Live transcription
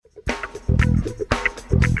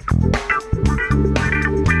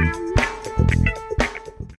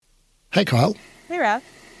Hey, Kyle. Hey, Raph.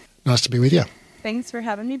 Nice to be with you. Thanks for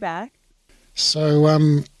having me back. So,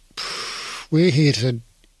 we're here to,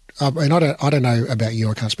 and I don't know about you.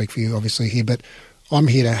 I can't speak for you, obviously, here, but I'm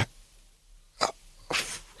here to,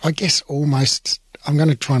 I guess, almost. I'm going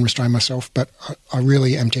to try and restrain myself, but I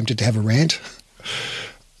really am tempted to have a rant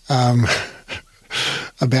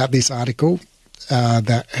about this article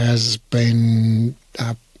that has been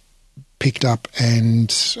picked up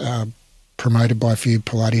and promoted by a few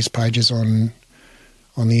Pilates pages on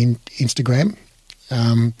the Instagram.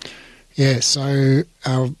 So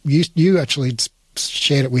you actually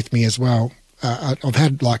shared it with me as well. I've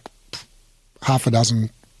had like half a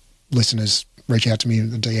dozen listeners reach out to me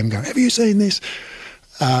in the DM going, "Have you seen this?"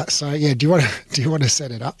 Do you want to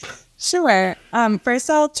set it up? Sure. First,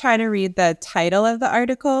 I'll try to read the title of the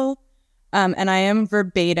article, and I am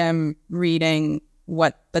verbatim reading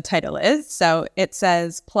what the title is. So it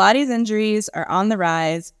says, "Pilates injuries are on the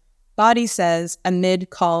rise. Body says amid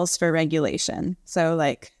calls for regulation." So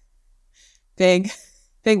like big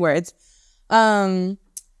words.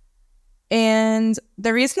 And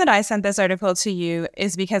the reason that I sent this article to you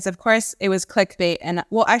is because, of course, it was clickbait. And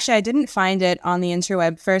well, actually, I didn't find it on the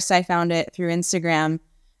interweb. First, I found it through Instagram,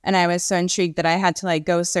 and I was so intrigued that I had to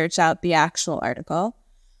go search out the actual article.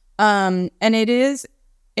 And it is,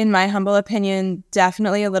 in my humble opinion,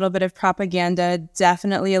 definitely a little bit of propaganda,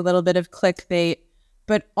 definitely a little bit of clickbait,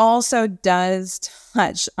 but also does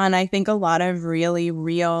touch on, I think, a lot of really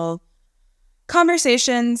real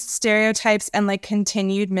conversations, stereotypes, and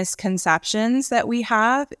continued misconceptions that we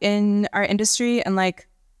have in our industry. And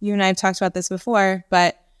you and I have talked about this before,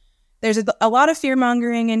 but there's a lot of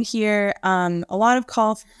fear-mongering in here, a lot of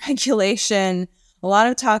call for regulation, a lot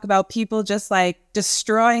of talk about people just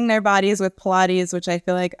destroying their bodies with Pilates, which I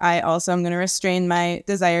feel like I also am going to restrain my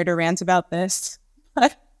desire to rant about this.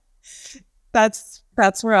 But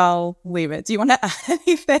that's where I'll leave it. Do you want to add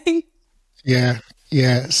anything? Yeah.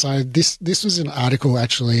 So this was an article,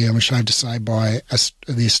 actually, I'm ashamed to say, by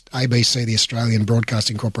the ABC, the Australian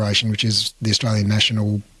Broadcasting Corporation, which is the Australian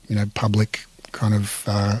national, public kind of,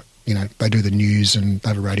 they do the news and they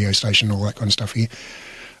have a radio station, all that kind of stuff here.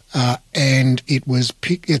 And it was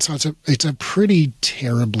it's a pretty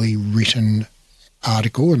terribly written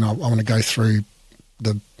article, and I want to go through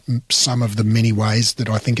some of the many ways that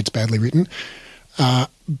I think it's badly written.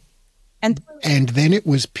 And then it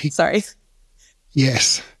was picked. Sorry.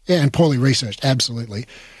 Yes. Yeah, and poorly researched, absolutely.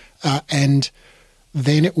 And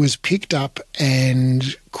then it was picked up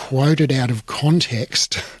and quoted out of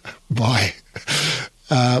context by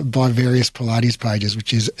various Pilates pages,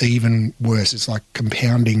 which is even worse. It's like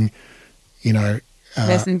compounding,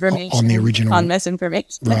 misinformation on the original. On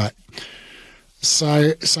misinformation. Right.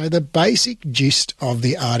 So the basic gist of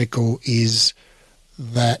the article is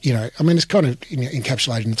that, it's kind of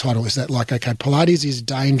encapsulated in the title, is that Pilates is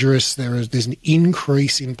dangerous. There's an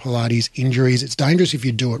increase in Pilates injuries. It's dangerous if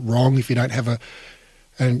you do it wrong, if you don't have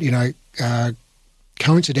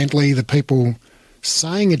coincidentally, the people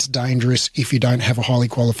saying it's dangerous if you don't have a highly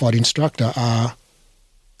qualified instructor are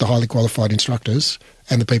the highly qualified instructors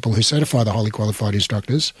and the people who certify the highly qualified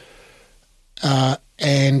instructors.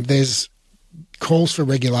 And there's calls for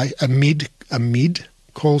regulation, amid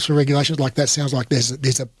calls for regulations. That sounds like there's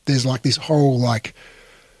this whole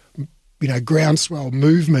groundswell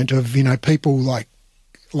movement of people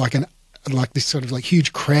this sort of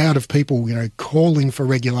huge crowd of people calling for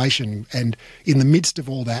regulation, and in the midst of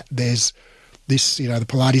all that there's this the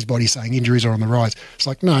Pilates body saying injuries are on the rise. It's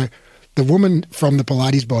no, the woman from the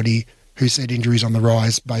Pilates body who said injuries on the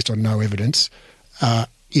rise based on no evidence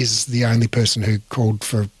is the only person who called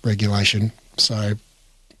for regulation. So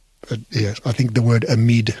I think the word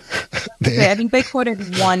amid there. Okay, I think they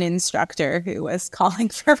quoted one instructor who was calling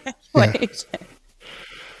for regulation.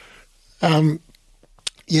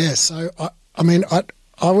 So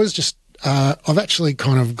I was just I've actually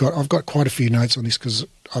I've got quite a few notes on this because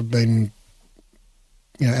I've been,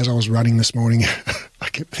 as I was running this morning, I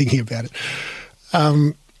kept thinking about it.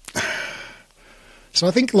 So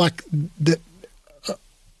I think I'd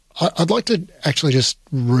like to actually just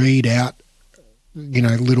read out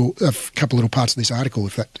a couple little parts of this article,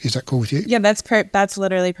 if is that cool with you? Yeah, that's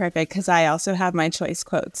literally perfect, because I also have my choice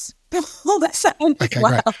quotes. Hold that sound. Okay,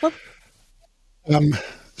 great.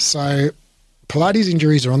 So Pilates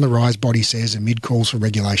injuries are on the rise, body says, amid calls for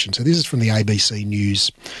regulation. So this is from the ABC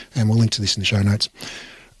News, and we'll link to this in the show notes.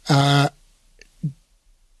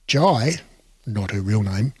 Jai, not her real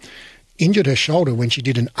name, injured her shoulder when she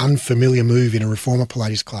did an unfamiliar move in a reformer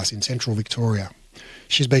Pilates class in central Victoria.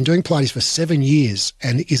 She's been doing Pilates for 7 years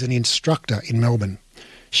and is an instructor in Melbourne.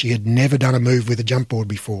 She had never done a move with a jump board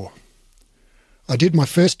before. I did my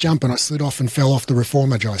first jump and I slid off and fell off the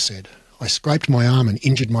reformer, Jai said. I scraped my arm and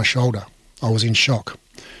injured my shoulder. I was in shock.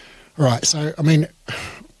 All right, so, I mean,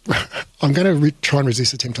 I'm going to try and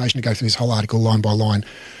resist the temptation to go through this whole article line by line.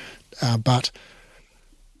 But,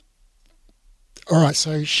 all right,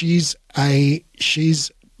 so she's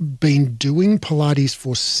been doing Pilates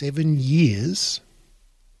for 7 years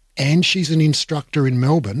and she's an instructor in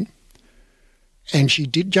Melbourne, and she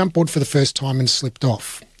did jump board for the first time and slipped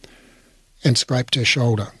off and scraped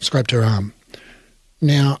her arm.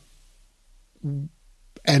 Now,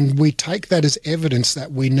 and we take that as evidence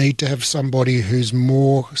that we need to have somebody who's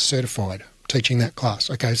more certified teaching that class.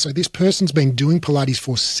 Okay, so this person's been doing Pilates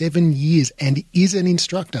for 7 years and is an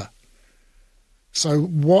instructor. So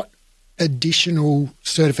what additional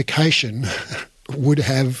certification would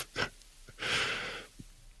have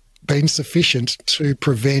been sufficient to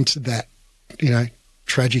prevent that,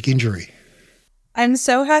 tragic injury? I'm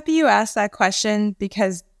so happy you asked that question,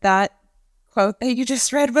 because that quote that you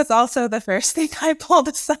just read was also the first thing I pulled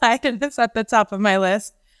aside, and it's at the top of my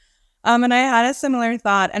list. And I had a similar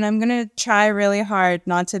thought, and I'm going to try really hard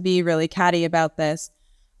not to be really catty about this.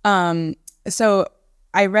 So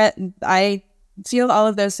I feel all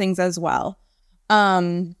of those things as well.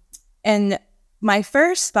 And my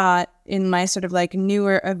first thought in my sort of like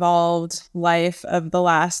newer evolved life of the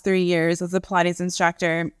last 3 years as a Pilates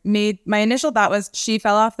instructor, my initial thought was she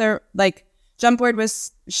fell off the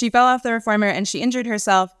reformer and she injured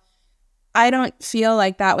herself. I don't feel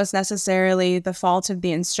like that was necessarily the fault of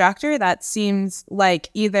the instructor. That seems like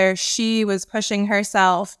either she was pushing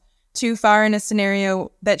herself too far in a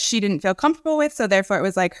scenario that she didn't feel comfortable with, so therefore it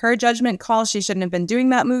was like her judgment call, she shouldn't have been doing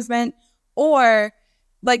that movement, or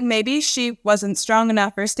like maybe she wasn't strong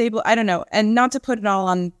enough or stable. I don't know. And not to put it all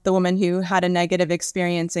on the woman who had a negative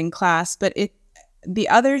experience in class, but the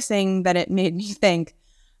other thing that it made me think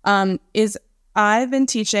is I've been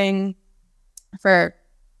teaching for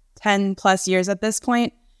 10 plus years at this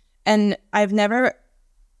point, and I've never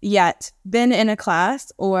yet been in a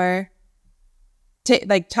class or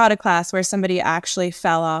taught a class where somebody actually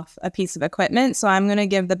fell off a piece of equipment. So I'm going to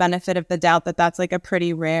give the benefit of the doubt that that's like a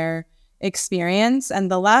pretty rare experience.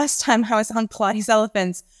 And the last time I was on Pilates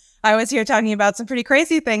Elephants, I was here talking about some pretty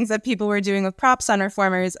crazy things that people were doing with props on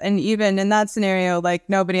reformers. And even in that scenario, like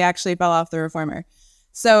nobody actually fell off the reformer.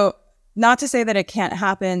 So not to say that it can't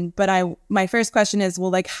happen, but my first question is,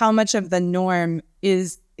 well, like how much of the norm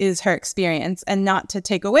is her experience? And not to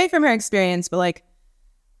take away from her experience, but like,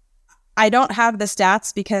 I don't have the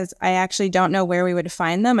stats because I actually don't know where we would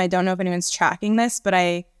find them. I don't know if anyone's tracking this, but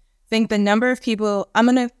I think the number of people, I'm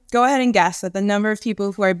going to go ahead and guess that the number of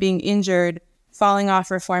people who are being injured falling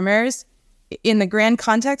off reformers in the grand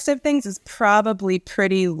context of things is probably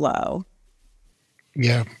pretty low.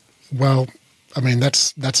 Yeah. Well, I mean,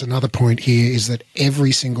 that's another point here, is that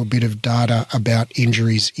every single bit of data about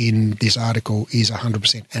injuries in this article is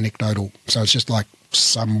 100% anecdotal. So it's just like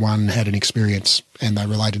someone had an experience and they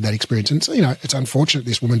related that experience. And so, it's unfortunate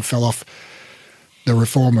this woman fell off the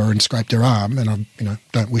reformer and scraped her arm, and I,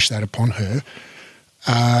 don't wish that upon her.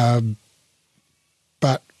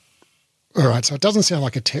 But all right, so it doesn't sound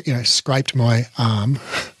like scraped my arm.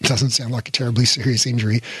 It doesn't sound like a terribly serious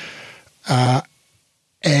injury.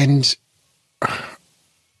 And I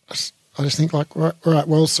just think like, right,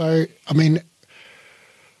 well, so, I mean,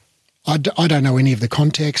 I don't know any of the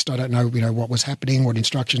context. I don't know, what was happening, what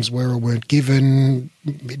instructions were or weren't given,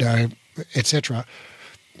 etc.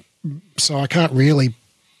 So I can't really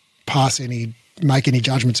make any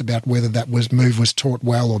judgments about whether that move was taught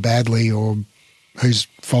well or badly or whose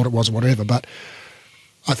fault it was or whatever. But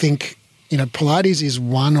I think, Pilates is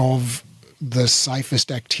one of the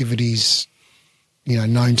safest activities,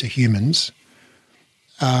 known to humans.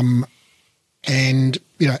 And,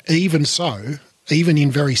 even so, even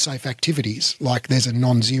in very safe activities, like there's a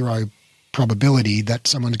non-zero probability that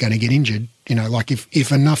someone's going to get injured. Like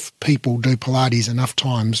if enough people do Pilates enough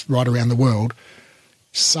times right around the world,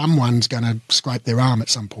 someone's going to scrape their arm at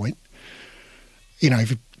some point.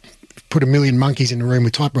 If you put 1 million monkeys in a room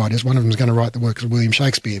with typewriters, one of them's going to write the works of William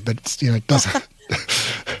Shakespeare, but it's, it doesn't,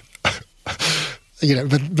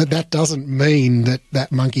 but that doesn't mean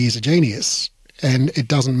that monkey is a genius. And it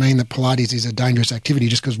doesn't mean that Pilates is a dangerous activity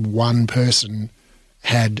just because one person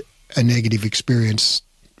had a negative experience,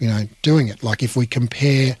 doing it. Like if we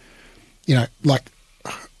compare, I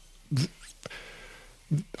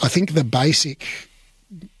think the basic,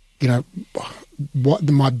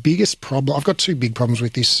 my biggest problem, I've got two big problems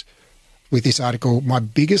with this article. My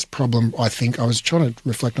biggest problem, I think, I was trying to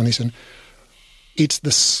reflect on this, and it's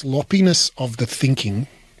the sloppiness of the thinking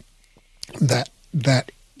that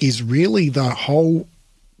is really the whole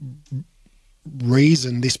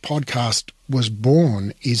reason this podcast was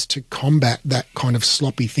born is to combat that kind of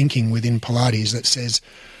sloppy thinking within Pilates that says,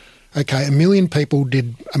 okay, 1 million people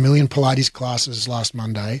did 1 million Pilates classes last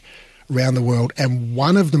Monday around the world, and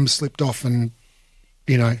one of them slipped off and,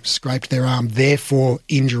 scraped their arm. Therefore,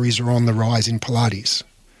 injuries are on the rise in Pilates.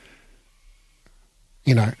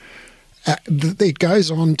 It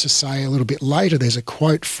goes on to say a little bit later, there's a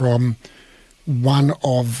quote from one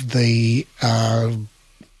of the I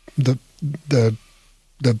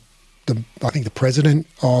think the president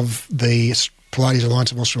of the Pilates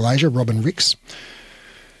Alliance of Australasia, Robin Ricks,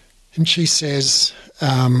 and she says,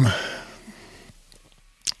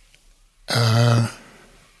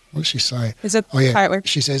 what does she say? Is it how it works?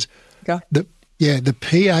 She says, Go. the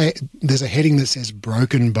PA, there's a heading that says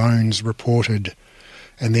broken bones reported,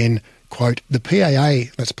 and then, quote, the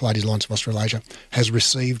PAA, that's Pilates Alliance of Australasia, has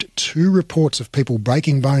received 2 reports of people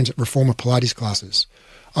breaking bones at reformer Pilates classes.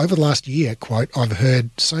 Over the last year, quote, I've heard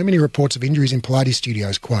so many reports of injuries in Pilates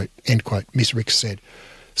studios, quote, end quote, Miss Ricks said.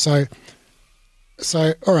 So,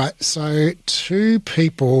 all right, so 2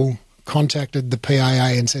 people contacted the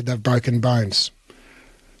PAA and said they've broken bones.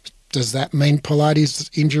 Does that mean Pilates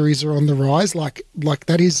injuries are on the rise? Like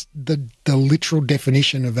that is the literal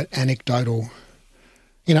definition of an anecdotal.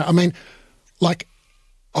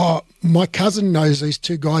 My cousin knows these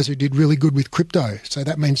 2 guys who did really good with crypto. So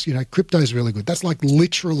that means, crypto's really good. That's like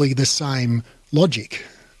literally the same logic,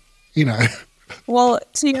 Well,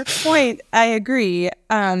 to your point, I agree.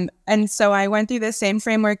 And so I went through the same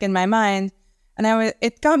framework in my mind, and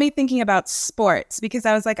it got me thinking about sports, because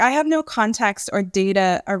I was like, I have no context or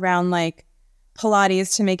data around like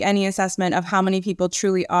Pilates to make any assessment of how many people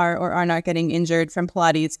truly are or are not getting injured from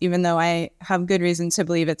Pilates, even though I have good reason to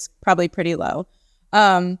believe it's probably pretty low.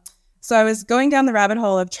 So I was going down the rabbit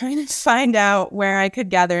hole of trying to find out where I could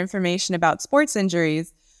gather information about sports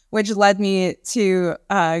injuries, which led me to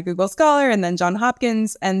Google Scholar and then Johns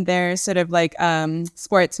Hopkins and their sort of like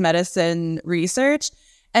sports medicine research.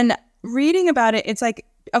 And reading about it, it's like,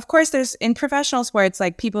 of course, there's in professional sports,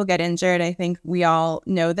 like people get injured. I think we all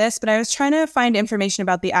know this, but I was trying to find information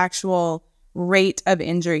about the actual rate of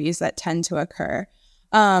injuries that tend to occur.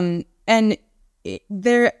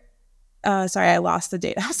 Sorry, I lost the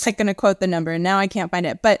data. I was like going to quote the number and now I can't find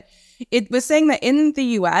it. But it was saying that in the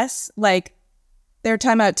US, like they're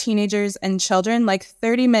talking about teenagers and children, like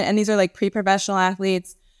 30 million, and these are like pre-professional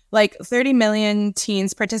athletes, like 30 million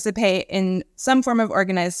teens participate in some form of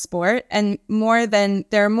organized sport, and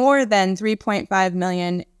there are more than 3.5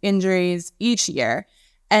 million injuries each year.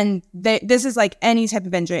 And this is like any type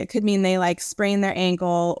of injury. It could mean they like sprained their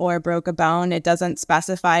ankle or broke a bone. It doesn't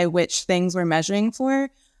specify which things we're measuring for,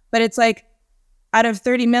 but it's like out of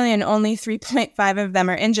 30 million, only 3.5 of them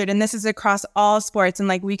are injured. And this is across all sports. And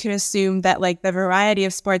like we could assume that like the variety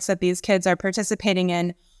of sports that these kids are participating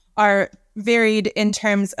in are varied in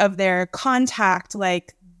terms of their contact,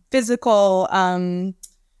 like physical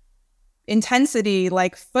intensity.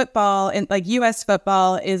 Like football, and like US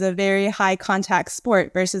football is a very high contact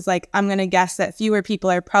sport versus like, I'm going to guess that fewer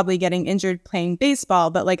people are probably getting injured playing baseball,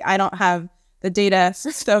 but like I don't have the data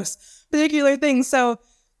for those particular things. So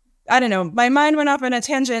I don't know, my mind went off on a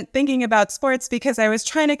tangent thinking about sports because I was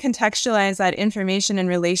trying to contextualize that information in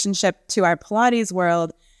relationship to our Pilates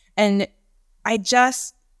world. And I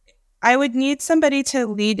would need somebody to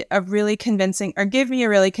lead a really convincing, or give me a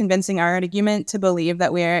really convincing argument to believe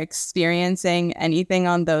that we are experiencing anything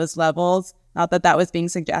on those levels, not that that was being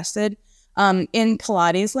suggested, in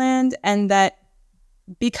Pilates land. And that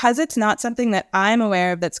because it's not something that I'm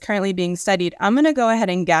aware of that's currently being studied, I'm going to go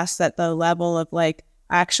ahead and guess that the level of like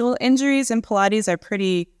actual injuries in Pilates are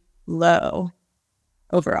pretty low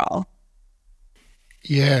overall.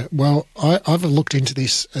 Yeah, well, I've looked into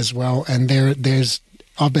this as well, and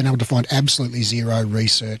I've been able to find absolutely zero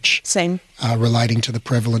research relating to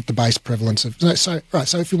the base prevalence of. So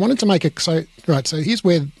if you wanted to make so here's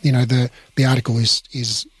where the article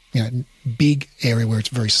is big area where it's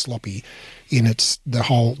very sloppy in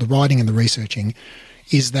the writing and the researching,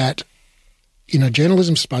 is that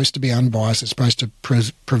journalism's supposed to be unbiased. It's supposed to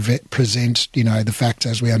present the facts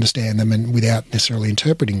as we understand them and without necessarily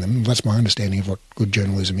interpreting them. That's my understanding of what good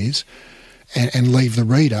journalism is. And leave the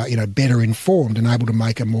reader, better informed and able to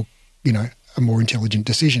make a more intelligent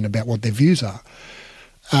decision about what their views are.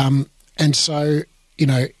 And so,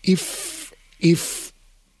 if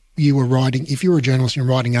you were a journalist and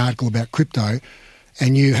you're writing an article about crypto,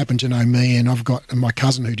 and you happen to know me, and I've got my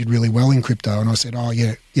cousin who did really well in crypto, and I said, oh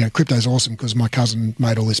yeah, crypto's awesome because my cousin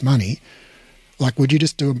made all this money. Like, would you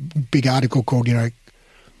just do a big article called,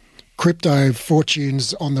 crypto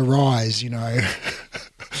fortunes on the rise,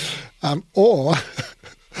 or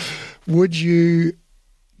would you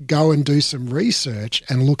go and do some research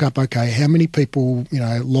and look up, okay, how many people,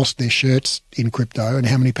 lost their shirts in crypto and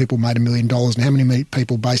how many people made $1 million and how many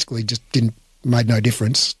people basically just made no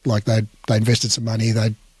difference, like they invested some money,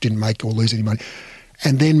 they didn't make or lose any money,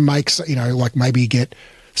 and then maybe get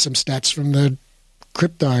some stats from the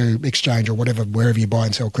crypto exchange or whatever, wherever you buy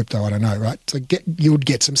and sell crypto, I don't know, right? So you would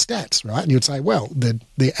get some stats, right? And you'd say, well,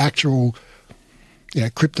 the actual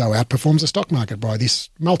crypto outperforms the stock market by this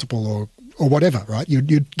multiple or whatever, right?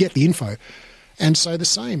 You'd get the info. And so the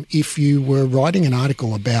same, if you were writing an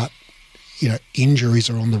article about, injuries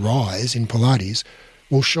are on the rise in Pilates,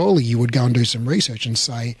 well, surely you would go and do some research and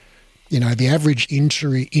say, the average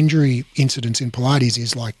injury incidence in Pilates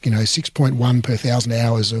is 6.1 per 1,000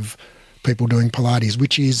 hours of people doing Pilates,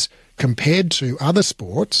 which is compared to other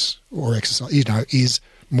sports or exercise, is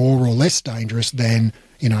more or less dangerous than,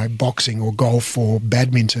 boxing or golf or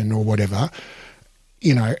badminton or whatever,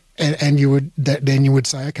 and you would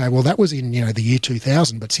say, okay, well, that was in, the year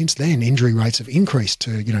 2000, but since then injury rates have increased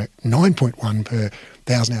to, 9.1 per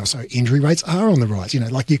 1,000 hours. So injury rates are on the rise,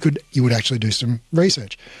 you would actually do some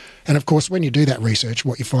research. And of course, when you do that research,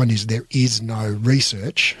 what you find is there is no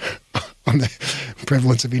research on the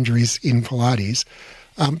prevalence of injuries in Pilates,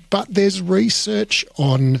 but there's research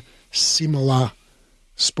on similar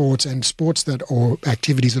sports and sports or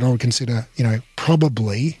activities that I would consider,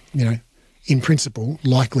 probably, in principle,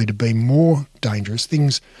 likely to be more dangerous.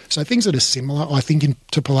 Things that are similar, I think,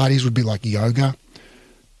 to Pilates would be like yoga,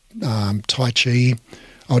 Tai Chi.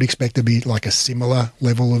 I would expect to be like a similar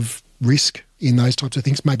level of risk in those types of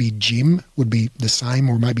things. Maybe gym would be the same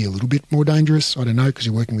or maybe a little bit more dangerous. I don't know, because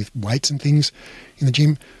you're working with weights and things in the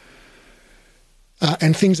gym.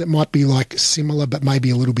 And things that might be like similar but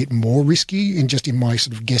maybe a little bit more risky, in my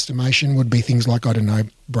sort of guesstimation, would be things like, I don't know,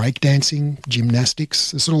 breakdancing,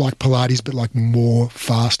 gymnastics. It's sort of like Pilates but like more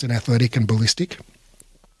fast and athletic and ballistic.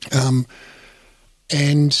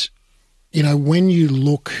 And, when you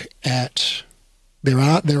look at, there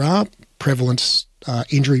are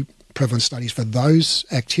injury prevalence studies for those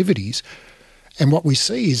activities. And what we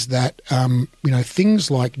see is that,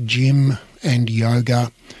 things like gym and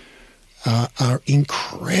yoga are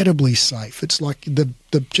incredibly safe. It's like the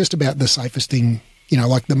just about the safest thing,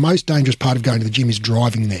 like the most dangerous part of going to the gym is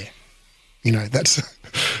driving there.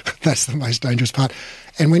 That's the most dangerous part.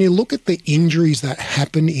 And when you look at the injuries that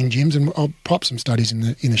happen in gyms, and I'll pop some studies in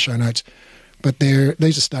the show notes, but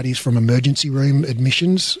these are studies from emergency room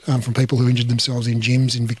admissions from people who injured themselves in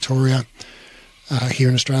gyms in Victoria, here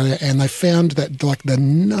in Australia, and they found that like the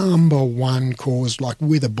number one cause, like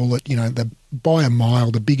with a bullet, by a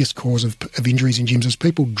mile, the biggest cause of injuries in gyms is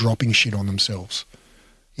people dropping shit on themselves.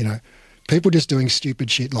 People just doing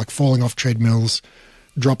stupid shit like falling off treadmills,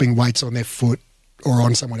 dropping weights on their foot or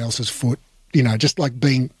on someone else's foot, just like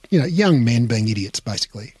being, young men being idiots,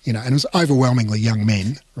 basically, and it was overwhelmingly young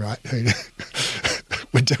men, right, who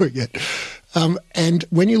were doing it. And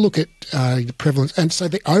when you look at the prevalence, and so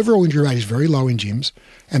the overall injury rate is very low in gyms,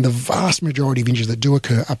 and the vast majority of injuries that do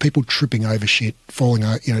occur are people tripping over shit, falling,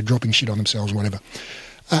 dropping shit on themselves, whatever.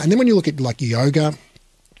 And then when you look at like yoga,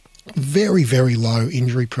 very, very low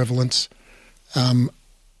injury prevalence. And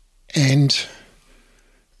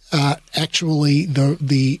actually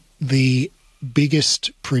the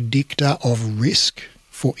biggest predictor of risk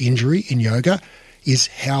for injury in yoga is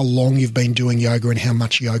how long you've been doing yoga and how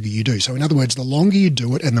much yoga you do. So in other words, the longer you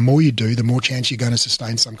do it and the more you do, the more chance you're going to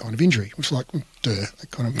sustain some kind of injury, which is like, duh,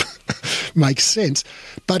 that kind of makes sense.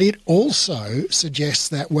 But it also suggests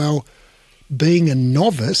that, well, being a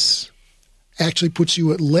novice actually puts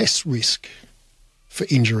you at less risk for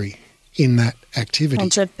injury in that activity.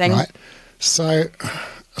 Interesting. Right? So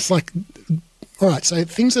it's like, all right, so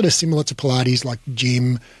things that are similar to Pilates, like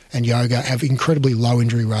gym and yoga, have incredibly low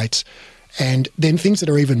injury rates. And then things that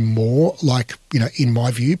are even more, like, in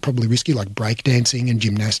my view, probably risky, like breakdancing and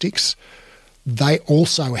gymnastics, they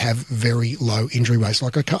also have very low injury rates.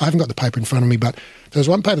 Like, I haven't got the paper in front of me, but there was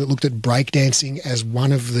one paper that looked at breakdancing as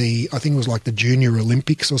one of the, I think it was like the Junior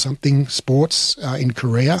Olympics or something, sports in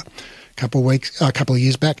Korea a couple of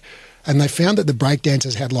years back. And they found that the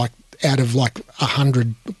breakdancers had like, out of like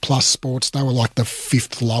 100 plus sports, they were like the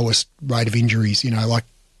fifth lowest rate of injuries, like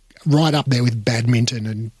right up there with badminton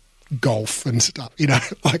and golf and stuff,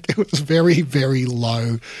 like it was very, very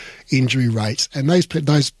low injury rates. And those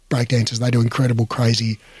breakdancers, they do incredible,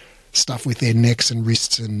 crazy stuff with their necks and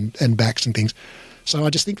wrists and backs and things. So I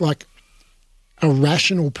just think like a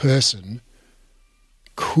rational person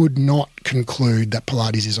could not conclude that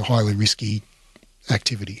Pilates is a highly risky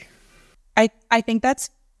activity. I think that's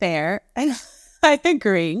fair, and I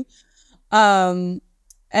agree. And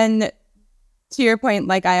to your point,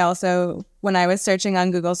 like I also, when I was searching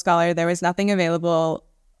on Google Scholar, there was nothing available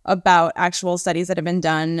about actual studies that have been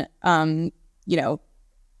done,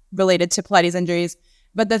 related to Pilates injuries.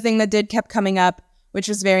 But the thing that did kept coming up, which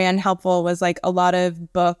was very unhelpful, was like a lot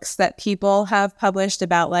of books that people have published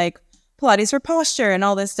about like Pilates for posture and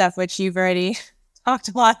all this stuff, which you've already talked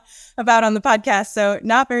a lot about on the podcast. So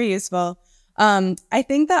not very useful. I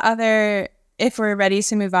think the other, if we're ready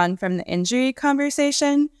to move on from the injury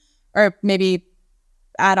conversation, or maybe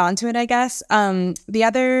add on to it, I guess, the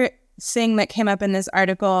other thing that came up in this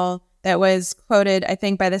article that was quoted, I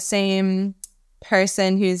think, by the same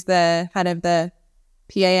person who's the head of the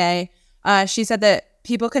PAA, she said that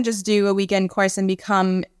people can just do a weekend course and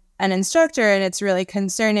become an instructor, and it's really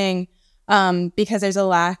concerning because there's a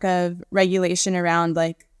lack of regulation around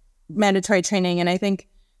like mandatory training. And I think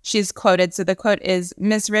she's quoted, so the quote is,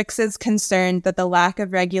 "Ms. Ricks is concerned that the lack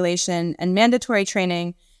of regulation and mandatory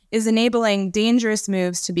training is enabling dangerous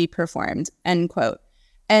moves to be performed," end quote.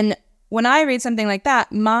 And when I read something like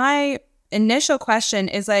that, my initial question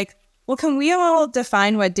is like, well, can we all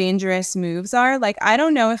define what dangerous moves are? Like, I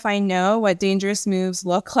don't know if I know what dangerous moves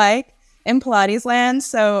look like in Pilates land.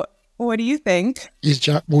 So what do you think?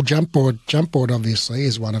 Jump board obviously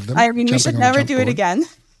is one of them. I mean, we should never do it again.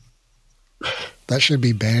 That should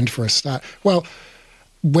be banned for a start. Well,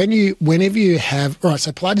 whenever you have, all right,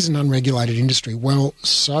 so Pilates is an unregulated industry. Well,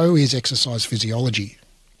 so is exercise physiology.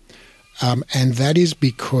 And that is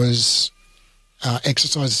because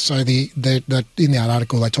exercise, so in that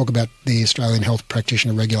article, they talk about the Australian Health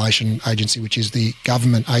Practitioner Regulation Agency, which is the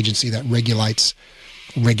government agency that regulates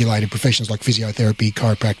regulated professions like physiotherapy,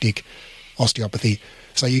 chiropractic, osteopathy.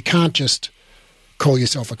 So you can't just call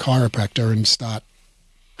yourself a chiropractor and start,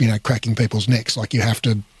 cracking people's necks. Like you have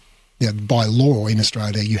to, by law in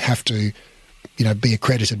Australia, you have to, be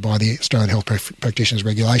accredited by the Australian Health Practitioners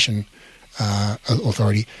Regulation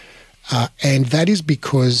Authority. And that is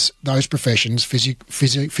because those professions,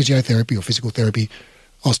 physiotherapy or physical therapy,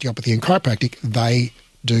 osteopathy and chiropractic, they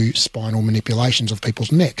do spinal manipulations of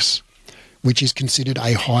people's necks, which is considered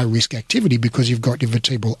a high-risk activity because you've got your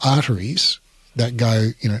vertebral arteries that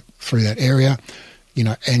go, through that area,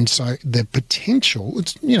 and so the potential,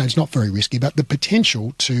 it's not very risky, but the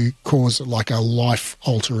potential to cause like a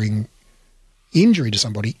life-altering injury to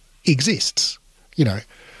somebody exists,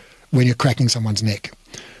 when you're cracking someone's neck.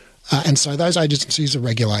 And so those agencies are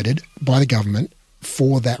regulated by the government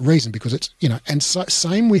for that reason, because it's, and so,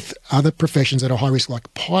 same with other professions that are high risk,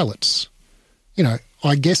 like pilots.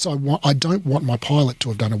 I guess I don't want my pilot to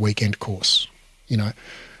have done a weekend course,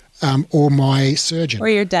 or my surgeon. Or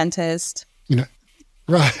your dentist.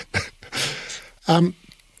 Right.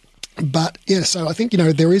 But yeah, so I think,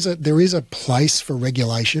 there is a place for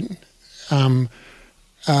regulation, but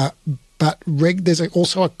there's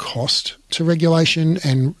also a cost to regulation,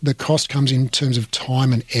 and the cost comes in terms of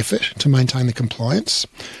time and effort to maintain the compliance.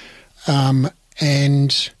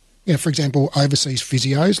 And, for example, overseas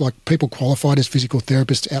physios, like people qualified as physical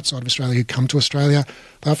therapists outside of Australia who come to Australia,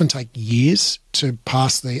 they often take years to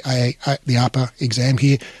pass the APA exam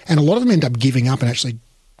here, and a lot of them end up giving up and actually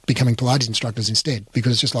becoming Pilates instructors instead,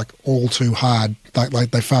 because it's just like all too hard.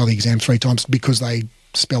 They fail the exam 3 times because they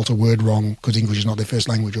spelt a word wrong because English is not their first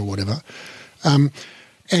language or whatever.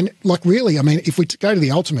 And like really, I mean, if we go to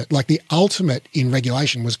the ultimate, like the ultimate in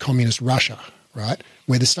regulation was communist Russia, right,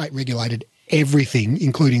 where the state regulated everything,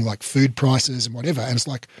 including like food prices and whatever. And it's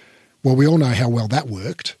like, well, we all know how well that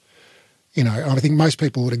worked. I think most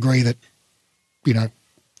people would agree that,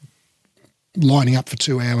 lining up for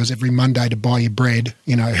 2 hours every Monday to buy your bread,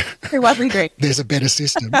 it wasn't great. There's a better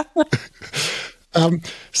system.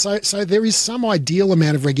 So there is some ideal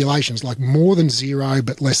amount of regulations, like more than 0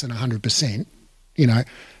 but less than 100%,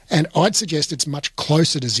 and I'd suggest it's much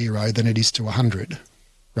closer to 0 than it is to 100,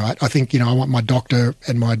 right? I think, I want my doctor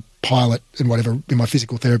and my pilot and whatever, and my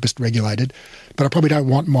physical therapist regulated, but I probably don't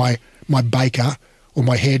want my baker or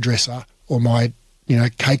my hairdresser or my,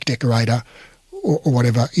 cake decorator or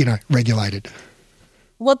whatever, regulated.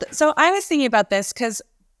 Well, so I was thinking about this because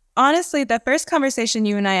honestly, the first conversation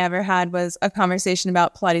you and I ever had was a conversation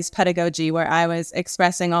about Pilates pedagogy, where I was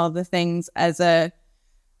expressing all of the things as a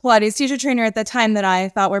Pilates teacher trainer at the time that I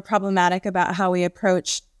thought were problematic about how we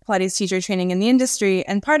approach Pilates teacher training in the industry.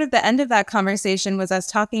 And part of the end of that conversation was us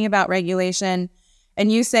talking about regulation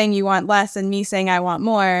and you saying you want less and me saying I want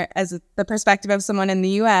more as the perspective of someone in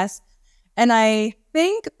the US. And I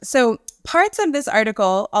think, so parts of this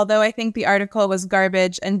article, although I think the article was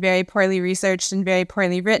garbage and very poorly researched and very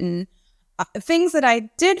poorly written, things that I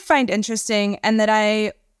did find interesting and that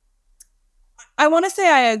I I want to say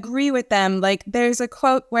I agree with them. Like, there's a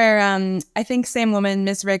quote where I think same woman,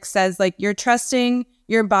 Miss Rick, says, like, you're trusting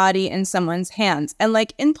your body in someone's hands. And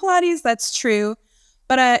like in Pilates, that's true.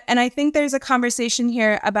 But and I think there's a conversation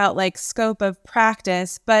here about like scope of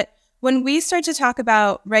practice. But when we start to talk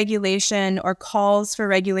about regulation or calls for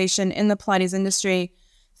regulation in the Pilates industry,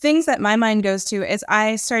 things that my mind goes to is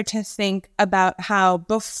I start to think about how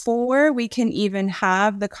before we can even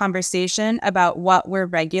have the conversation about what we're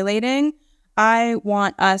regulating, I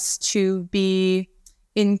want us to be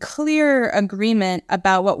in clear agreement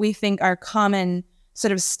about what we think our common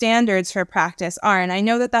sort of standards for practice are. And I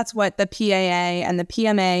know that that's what the PAA and the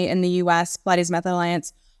PMA in the US, Pilates Method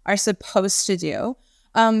Alliance, are supposed to do.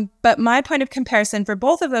 But my point of comparison for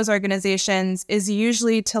both of those organizations is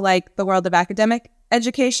usually to like the world of academic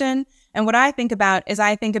education. And what I think about is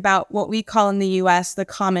I think about what we call in the US the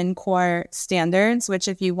Common Core standards, which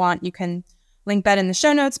if you want, you can link that in the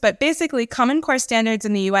show notes. But basically, Common Core standards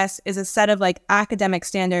in the US is a set of like academic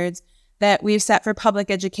standards that we've set for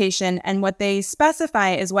public education. And what they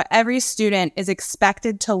specify is what every student is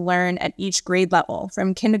expected to learn at each grade level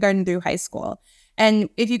from kindergarten through high school. And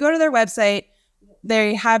if you go to their website,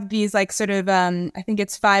 they have these like sort of, I think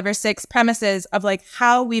it's 5 or 6 premises of like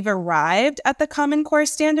how we've arrived at the Common Core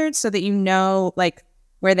standards so that you know like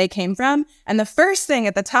where they came from. And the first thing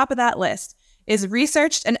at the top of that list is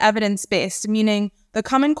researched and evidence-based, meaning the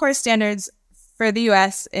Common Core standards for the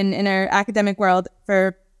US in our academic world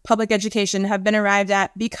for public education have been arrived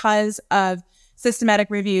at because of systematic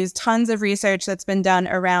reviews, tons of research that's been done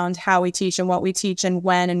around how we teach and what we teach and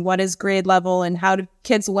when and what is grade level and how do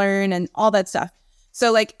kids learn and all that stuff.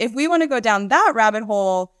 So like if we want to go down that rabbit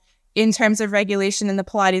hole in terms of regulation in the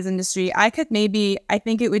Pilates industry, I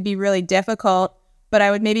think it would be really difficult, but I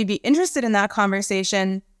would maybe be interested in that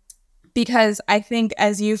conversation because I think,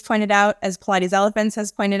 as you've pointed out, as Pilates Elephants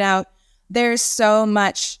has pointed out, there's so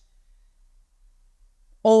much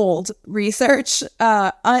old research,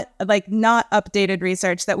 like not updated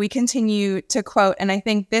research that we continue to quote. And I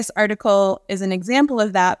think this article is an example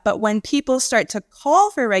of that. But when people start to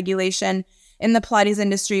call for regulation in the Pilates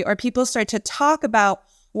industry, or people start to talk about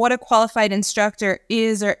what a qualified instructor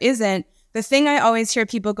is or isn't, the thing I always hear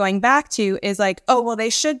people going back to is like, oh, well, they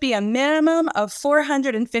should be a minimum of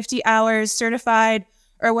 450 hours certified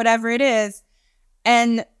or whatever it is.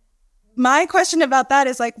 And my question about that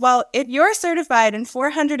is like, well, if you're certified in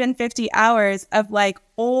 450 hours of like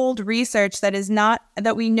old research that is not,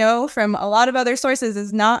 that we know from a lot of other sources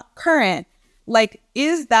is not current, like,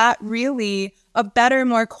 is that really a better,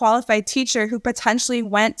 more qualified teacher who potentially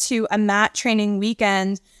went to a mat training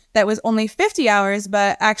weekend that was only 50 hours,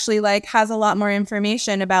 but actually like has a lot more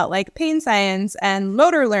information about like pain science and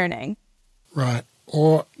motor learning? Right.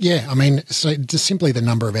 Or, yeah, I mean, so just simply the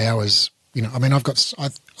number of hours, you know, I mean, I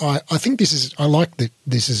think this is, I like that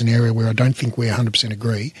this is an area where I don't think we 100%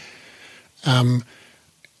 agree. And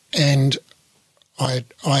I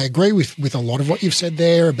agree with a lot of what you've said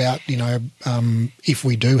there about, you know, if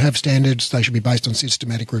we do have standards, they should be based on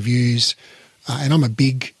systematic reviews. And I'm a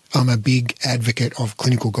big advocate of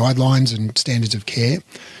clinical guidelines and standards of care.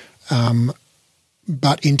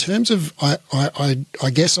 But in terms of, I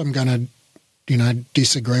guess I'm going to, you know,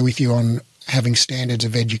 disagree with you on having standards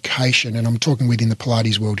of education, and I'm talking within the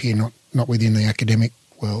Pilates world here, not within the academic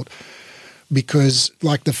world. Because,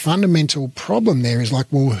 like, the fundamental problem there is, like,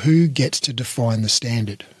 well, who gets to define the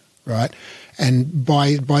standard, right? And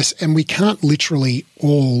and we can't literally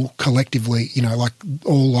all collectively, you know, like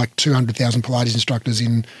all like 200,000 Pilates instructors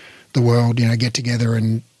in the world, you know, get together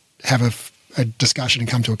and have a discussion and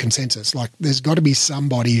come to a consensus. Like, there's got to be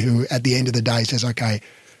somebody who, at the end of the day, says, okay,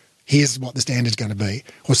 here's what the standard's going to be,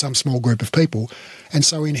 or some small group of people. And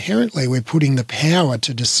so inherently, we're putting the power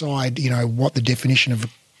to decide, you know, what the definition of,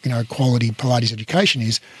 you know, quality Pilates education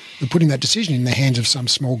is. We're putting that decision in the hands of some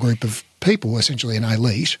small group of people, essentially an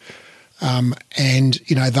elite, and,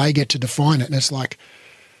 you know, they get to define it. And it's like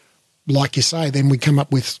you say, then we come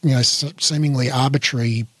up with, you know, seemingly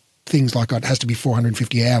arbitrary things like it has to be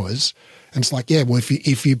 450 hours. And it's like, yeah, well,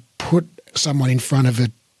 if you put someone in front of a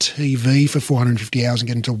TV for 450 hours and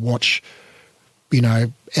get them to watch, you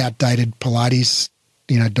know, outdated Pilates,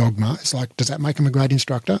 you know, dogma, it's like, does that make them a great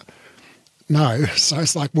instructor? No. So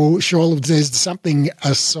it's like, well, sure, there's something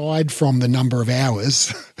aside from the number of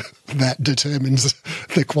hours that determines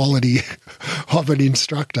the quality of an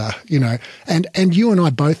instructor, you know. And you and I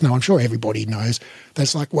both know, I'm sure everybody knows,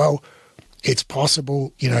 that's like, well, it's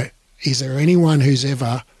possible, you know, is there anyone who's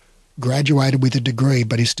ever graduated with a degree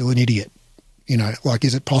but is still an idiot? You know, like,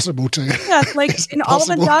 is it possible to... Yeah, like in all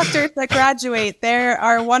the doctors that graduate, there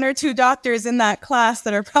are 1 or 2 doctors in that class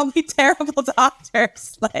that are probably terrible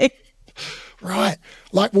doctors. Like... Right.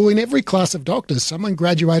 Like, well, in every class of doctors, someone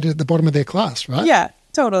graduated at the bottom of their class, right? Yeah,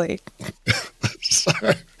 totally. So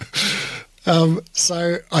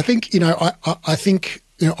I think, I think,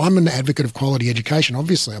 I'm an advocate of quality education,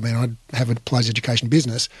 obviously. I mean, I have a Pilates education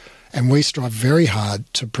business and we strive very hard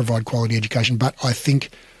to provide quality education. But I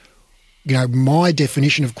think, my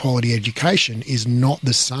definition of quality education is not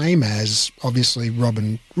the same as, obviously, Rob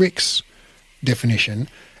and Rick's definition.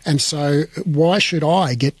 And so why should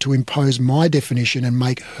I get to impose my definition and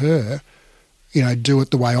make her, do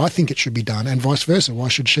it the way I think it should be done, and vice versa? Why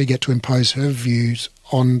should she get to impose her views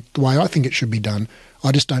on the way I think it should be done?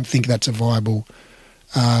 I just don't think that's a viable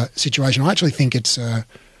situation. I actually think it's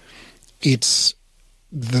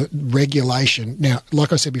the regulation. Now,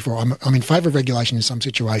 like I said before, I'm in favour of regulation in some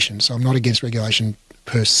situations, so I'm not against regulation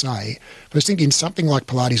per se. But I was thinking something like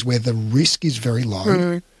Pilates where the risk is very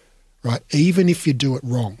low, right? Even if you do it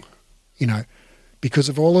wrong, because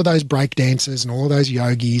of all of those break dancers and all of those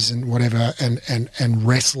yogis and whatever, and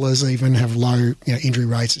wrestlers even have low injury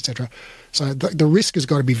rates, etc. So the risk has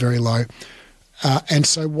got to be very low. And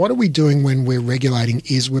so what are we doing when we're regulating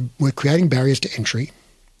is we're creating barriers to entry.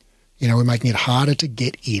 We're making it harder to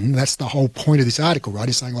get in. That's the whole point of this article, right?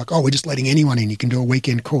 It's saying like, we're just letting anyone in. You can do a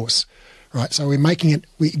weekend course, right? So by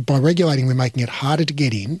regulating, we're making it harder to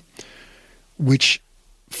get in, which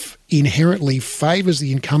inherently favours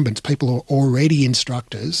the incumbents, people who are already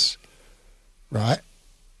instructors, right?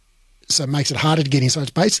 So it makes it harder to get in. So it's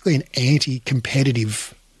basically an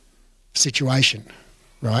anti-competitive situation,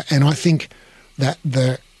 right? And I think that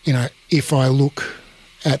if I look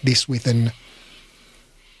at this with an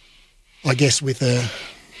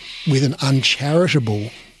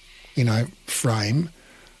uncharitable, frame,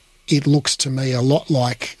 it looks to me a lot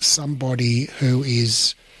like somebody who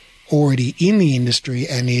is already in the industry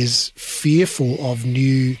and is fearful of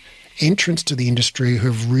new entrants to the industry who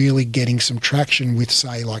are really getting some traction with,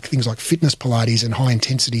 say, like things like fitness Pilates and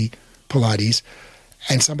high-intensity Pilates,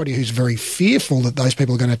 and somebody who's very fearful that those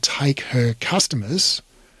people are going to take her customers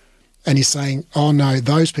and is saying, oh, no,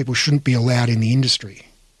 those people shouldn't be allowed in the industry,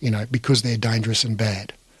 because they're dangerous and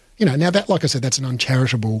bad. Now that, like I said, that's an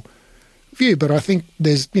uncharitable view, but I think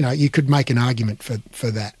there's, you could make an argument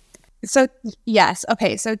for that. So, yes.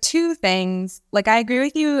 Okay. So 2 things. Like, I agree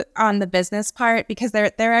with you on the business part, because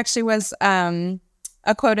there actually was a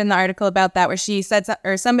quote in the article about that where she said,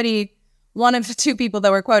 or somebody, one of the 2 people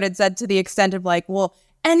that were quoted said to the extent of like, well,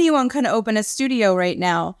 anyone can open a studio right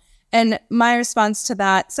now. And my response to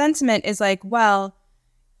that sentiment is like, well,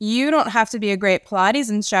 you don't have to be a great Pilates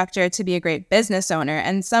instructor to be a great business owner.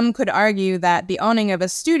 And some could argue that the owning of a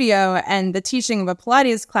studio and the teaching of a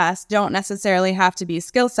Pilates class don't necessarily have to be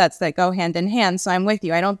skill sets that go hand in hand. So I'm with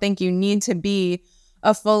you. I don't think you need to be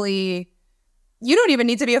you don't even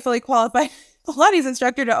need to be a fully qualified Pilates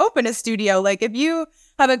instructor to open a studio. Like, if you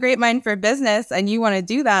have a great mind for business and you want to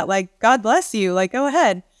do that, like, God bless you, like, go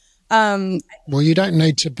ahead. Well, you don't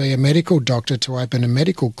need to be a medical doctor to open a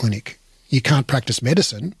medical clinic. You can't practice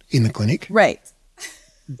medicine in the clinic. Right.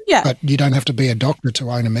 Yeah. But you don't have to be a doctor to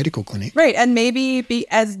own a medical clinic. Right. And maybe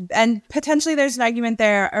and potentially there's an argument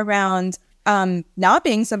there around not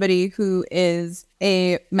being somebody who is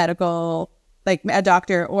a medical, like a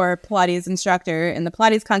doctor or Pilates instructor in the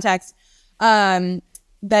Pilates context,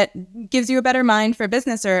 that gives you a better mind for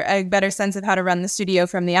business or a better sense of how to run the studio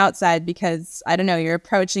from the outside, because, I don't know, you're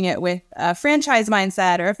approaching it with a franchise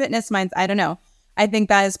mindset or a fitness mindset. I don't know. I think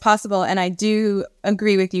that is possible. And I do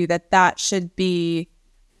agree with you that should be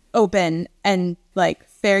open and like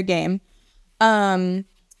fair game. And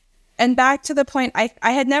back to the point, I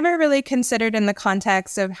had never really considered in the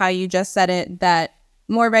context of how you just said it, that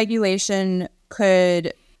more regulation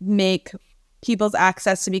could make people's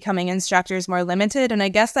access to becoming instructors more limited. And I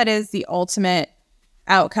guess that is the ultimate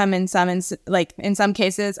outcome in some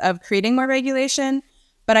cases of creating more regulation.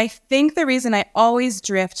 But I think the reason I always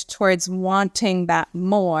drift towards wanting that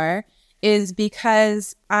more is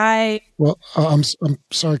because Well, I'm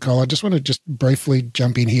sorry, Cole. I just want to just briefly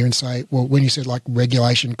jump in here and say, well, when you said like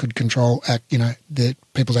regulation could control, the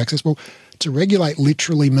people's access, well, to regulate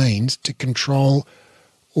literally means to control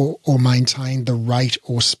or maintain the rate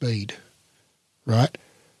or speed, right?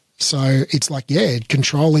 So it's like,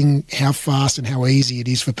 controlling how fast and how easy it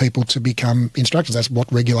is for people to become instructors. That's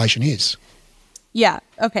what regulation is. Yeah.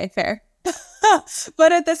 Okay. Fair.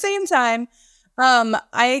 But at the same time,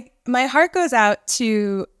 my heart goes out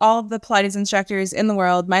to all of the Pilates instructors in the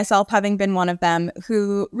world, myself having been one of them,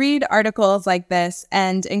 who read articles like this,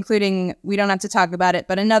 and including, we don't have to talk about it,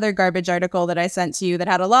 but another garbage article that I sent to you that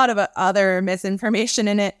had a lot of other misinformation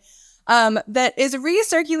in it, that is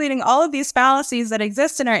recirculating all of these fallacies that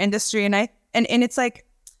exist in our industry. And it's like,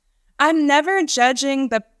 I'm never judging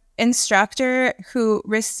the instructor who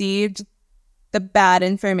received the bad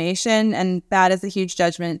information, and bad is a huge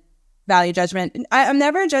judgment, value judgment. I'm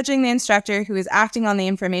never judging the instructor who is acting on the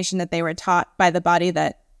information that they were taught by the body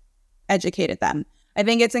that educated them. I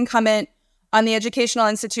think it's incumbent on the educational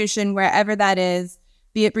institution, wherever that is,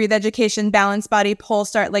 be it Breathe Education, Balanced Body,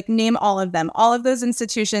 Polestar, like name all of them. All of those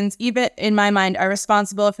institutions, even in my mind, are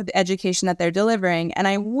responsible for the education that they're delivering. And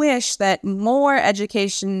I wish that more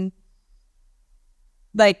education,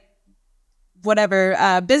 like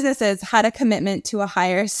whatever businesses, had a commitment to a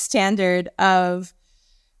higher standard of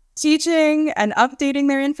teaching and updating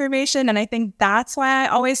their information. And I think that's why I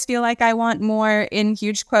always feel like I want more, in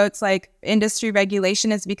huge quotes, like industry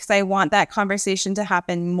regulation, is because I want that conversation to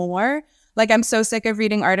happen more. Like, I'm so sick of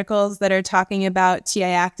reading articles that are talking about TI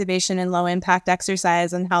activation and low impact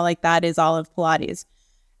exercise and how like that is all of Pilates.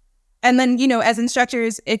 And then, you know, as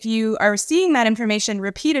instructors, if you are seeing that information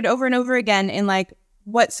repeated over and over again in like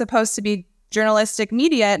what's supposed to be journalistic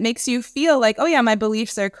media, it makes you feel like, oh yeah, my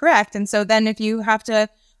beliefs are correct. And so then if you have to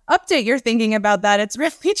update your thinking about that, it's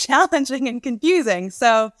really challenging and confusing.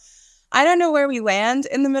 So I don't know where we land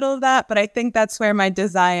in the middle of that, but I think that's where my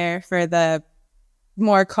desire for the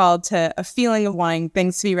more called to a feeling of wanting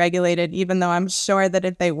things to be regulated, even though I'm sure that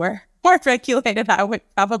if they were more regulated, I would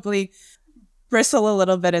probably bristle a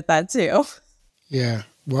little bit at that too. Yeah.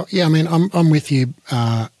 Well, yeah, I mean, I'm with you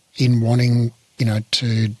in wanting, you know,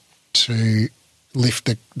 to lift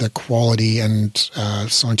the quality and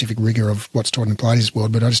scientific rigor of what's taught in the Pilates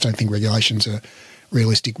world, but I just don't think regulation's a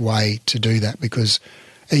realistic way to do that, because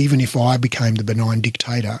even if I became the benign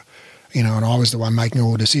dictator, you know, and I was the one making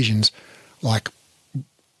all the decisions, like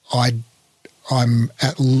I'm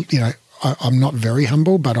not very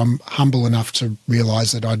humble, but I'm humble enough to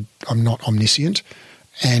realise that I'm not omniscient,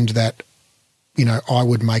 and that, you know, I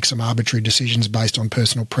would make some arbitrary decisions based on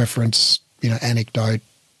personal preference, you know, anecdote,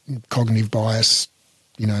 cognitive bias,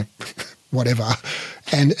 you know, whatever.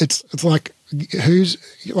 And it's like, who's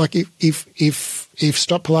like, if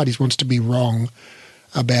Stop Pilates wants to be wrong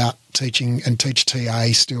about teaching and teach TA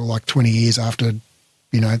still like 20 years after,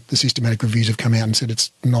 you know, the systematic reviews have come out and said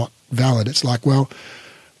it's not valid, it's like, well,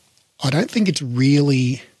 I don't think it's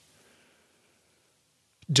really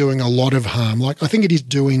doing a lot of harm. Like, I think it is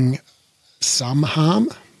doing some harm,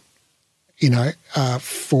 you know,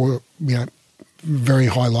 for, you know, very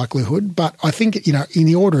high likelihood. But I think, you know, in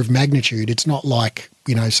the order of magnitude, it's not like,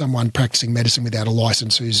 you know, someone practicing medicine without a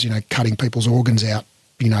license who's, you know, cutting people's organs out,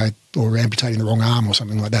 you know, or amputating the wrong arm or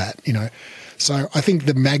something like that, you know. So I think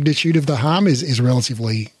the magnitude of the harm is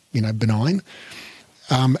relatively, you know, benign.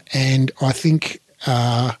 And I think,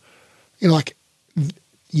 you know, like,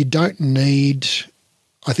 you don't need,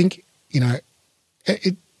 I think, you know,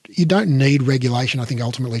 you don't need regulation, I think,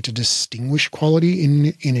 ultimately to distinguish quality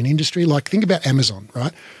in an industry. Like, think about Amazon,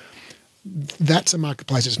 right? That's a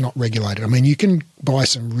marketplace that's not regulated. I mean, you can buy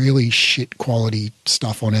some really shit quality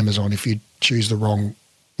stuff on Amazon if you choose the wrong,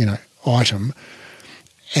 you know, item,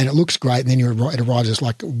 and it looks great, and then it arrives as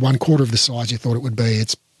like 1/4 of the size you thought it would be.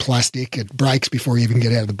 It's plastic, it breaks before you even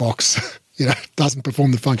get out of the box, you know, doesn't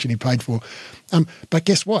perform the function you paid for. But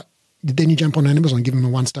guess what? Then you jump on Amazon and give them a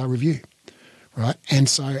 1-star review, right? And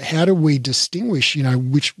so how do we distinguish, you know,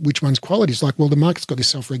 which one's quality? It's like, well, the market's got this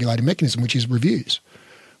self-regulated mechanism, which is reviews,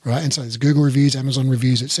 right? And so there's Google reviews, Amazon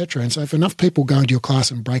reviews, etc. And so if enough people go into your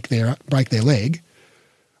class and break their leg,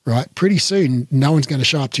 right, pretty soon no one's going to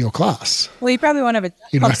show up to your class. Well, you probably won't have a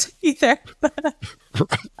job either.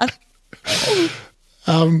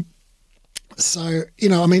 So, you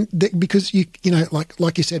know, I mean, because you know,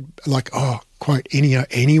 like you said, like, oh, quote,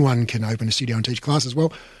 anyone can open a studio and teach classes.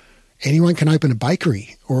 Well, anyone can open a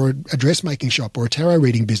bakery or a dressmaking shop or a tarot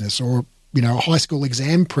reading business, or, you know, a high school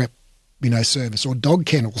exam prep, you know, service, or dog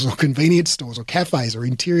kennels or convenience stores or cafes or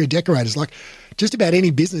interior decorators. Like, just about any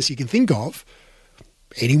business you can think of,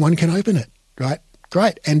 anyone can open it, right?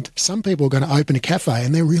 Great. And some people are going to open a cafe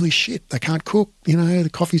and they're really shit. They can't cook, you know, the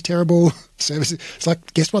coffee's terrible, services. It's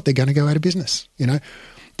like, guess what? They're going to go out of business, you know.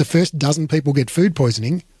 The first dozen people get food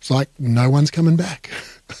poisoning, it's like no one's coming back.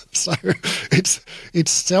 So it's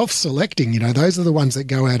self-selecting, you know. Those are the ones that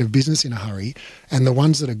go out of business in a hurry, and the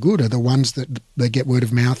ones that are good are the ones that they get word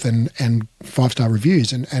of mouth and 5-star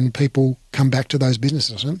reviews, and people come back to those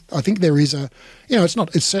businesses. And I think there is a, you know,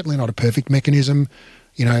 it's certainly not a perfect mechanism,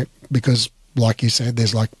 you know, because, like you said,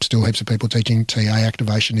 there's like still heaps of people teaching TA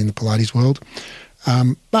activation in the Pilates world.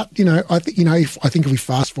 But, you know, I think if we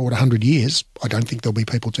fast forward 100 years, I don't think there'll be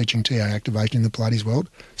people teaching TA activation in the Pilates world.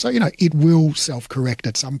 So, you know, it will self-correct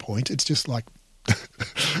at some point. It's just like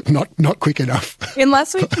not quick enough.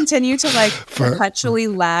 Unless we continue to like perpetually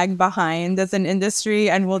lag behind as an industry,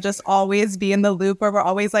 and we'll just always be in the loop where we're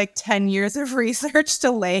always like 10 years of research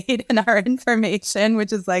delayed in our information,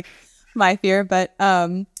 which is like my fear. But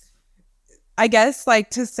I guess like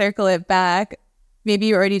to circle it back, maybe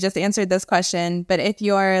you already just answered this question, but if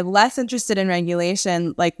you're less interested in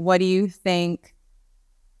regulation, like what do you think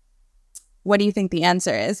the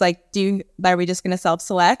answer is? Like, are we just going to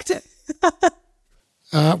self-select?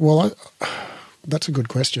 Well, that's a good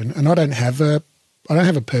question, and I don't have a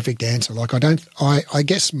perfect answer. Like, I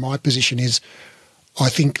guess my position is, I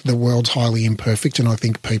think the world's highly imperfect, and I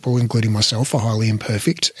think people, including myself, are highly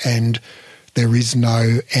imperfect, and there is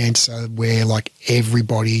no answer where like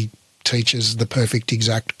everybody teaches the perfect,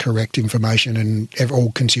 exact, correct information, and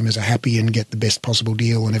all consumers are happy and get the best possible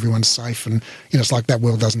deal, and everyone's safe, and it's like that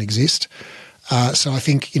world doesn't exist. So I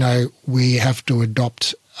think we have to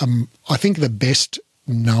adopt. I think the best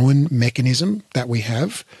known mechanism that we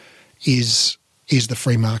have is the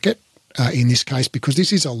free market in this case, because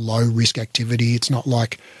this is a low risk activity. It's not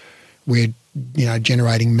like we're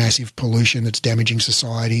generating massive pollution that's damaging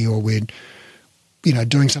society, or we're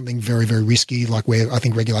doing something very, very risky, like where I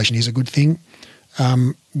think regulation is a good thing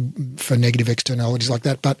for negative externalities like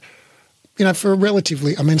that. But for a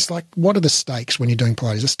relatively, it's like, what are the stakes when you're doing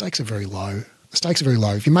Pilates? The stakes are very low.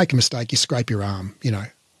 If you make a mistake, you scrape your arm.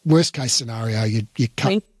 Worst case scenario, you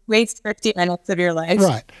cut. Waste 50 minutes of your life.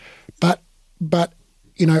 Right. But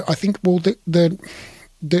I think, well,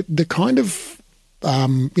 the kind of,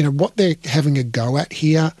 what they're having a go at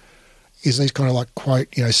here is these kind of like, quote,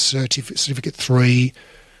 certificate 3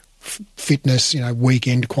 fitness,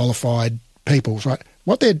 weekend qualified people, right?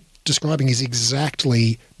 What they're describing is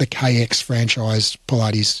exactly the KX franchised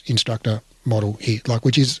Pilates instructor model here, like,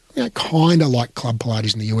 which is kind of like Club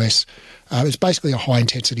Pilates in the US. It's basically a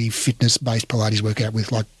high-intensity, fitness-based Pilates workout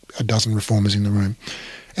with like a dozen reformers in the room.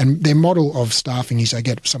 And their model of staffing is they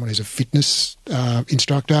get someone who's a fitness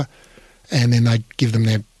instructor, and then they give them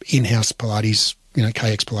their in-house Pilates,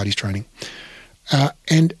 KX Pilates training.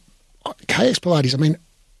 And KX Pilates,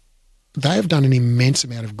 they have done an immense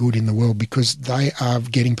amount of good in the world, because they are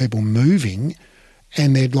getting people moving,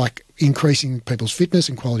 and they're like increasing people's fitness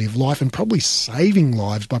and quality of life, and probably saving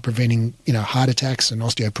lives by preventing, heart attacks and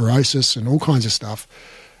osteoporosis and all kinds of stuff.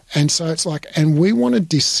 And so it's like, and we want to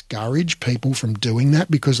discourage people from doing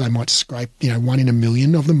that because they might scrape, 1 in a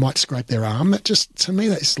million of them might scrape their arm. That just, to me,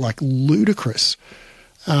 that's like ludicrous.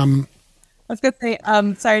 I was going to say,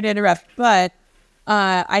 sorry to interrupt, but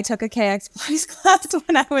I took a KX Pilates class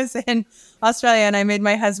when I was in Australia, and I made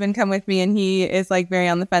my husband come with me, and he is like very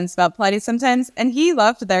on the fence about Pilates sometimes. And he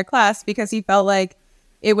loved their class because he felt like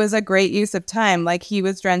it was a great use of time. Like, he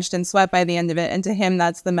was drenched in sweat by the end of it. And to him,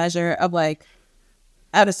 that's the measure of like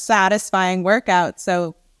a satisfying workout.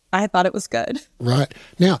 So I thought it was good. Right.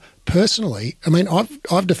 Now, personally,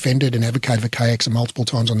 I've defended and advocated for KX multiple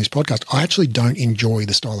times on this podcast. I actually don't enjoy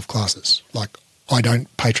the style of classes. Like, I don't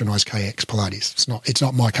patronise KX Pilates. It's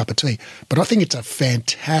not my cup of tea. But I think it's a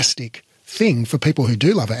fantastic thing for people who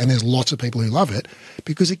do love it, and there's lots of people who love it,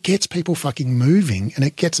 because it gets people fucking moving, and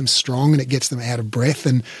it gets them strong, and it gets them out of breath,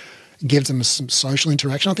 and gives them some social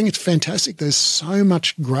interaction. I think it's fantastic. There's so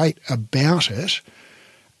much great about it,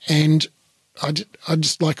 and I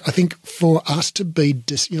think for us to be,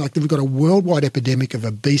 we've got a worldwide epidemic of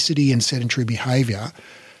obesity and sedentary behaviour,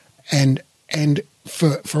 and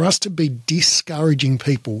for us to be discouraging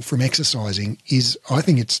people from exercising I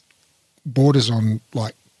think it's borders on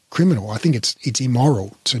like criminal. I think it's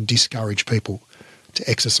immoral to discourage people to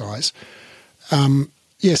exercise.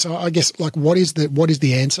 So I guess like what is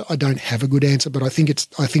the answer? I don't have a good answer, but I think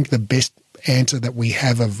the best answer that we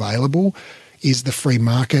have available is the free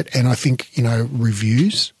market, and I think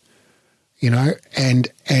reviews,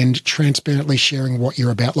 and transparently sharing what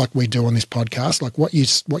you're about, like we do on this podcast. Like what you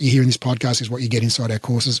hear in this podcast is what you get inside our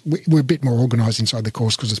courses. We're a bit more organised inside the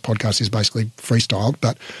course because this podcast is basically freestyled,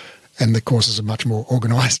 and the courses are much more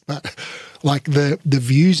organised. But like the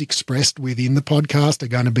views expressed within the podcast are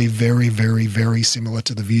going to be very, very, very similar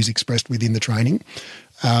to the views expressed within the training.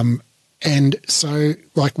 And so,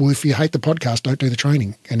 if you hate the podcast, don't do the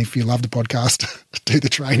training. And if you love the podcast, do the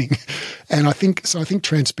training. And I think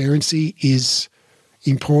transparency is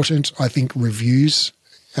important. I think reviews,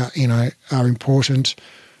 are important.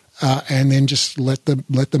 And then just let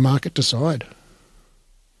the market decide.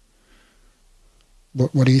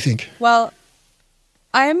 What do you think? Well,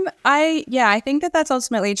 I think that's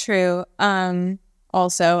ultimately true.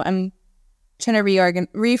 Also, I'm trying to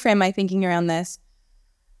reframe my thinking around this.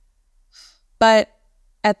 But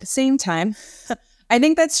at the same time, I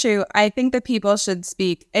think that's true. I think that people should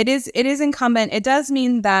speak. It is incumbent. It does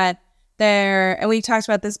mean that and we've talked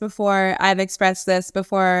about this before, I've expressed this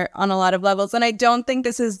before on a lot of levels, and I don't think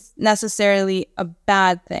this is necessarily a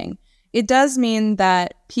bad thing. It does mean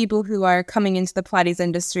that people who are coming into the Pilates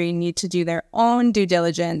industry need to do their own due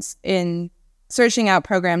diligence in searching out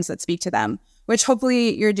programs that speak to them, which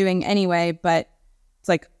hopefully you're doing anyway, but it's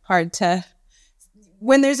like hard to,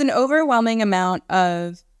 when there's an overwhelming amount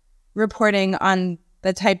of reporting on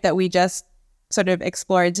the type that we just sort of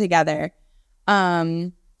explored together,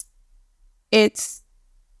 it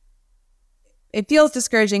feels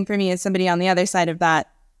discouraging for me as somebody on the other side of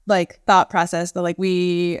that like thought process that like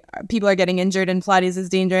people are getting injured and Pilates is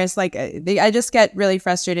dangerous. Like I just get really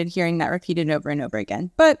frustrated hearing that repeated over and over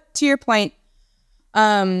again. But to your point,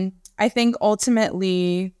 I think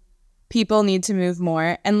ultimately people need to move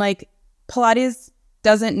more, and like Pilates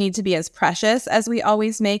doesn't need to be as precious as we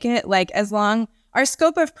always make it. Like our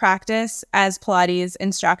scope of practice as Pilates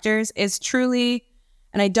instructors is truly,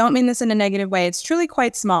 and I don't mean this in a negative way, it's truly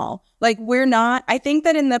quite small. Like I think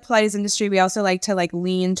that in the Pilates industry, we also like to like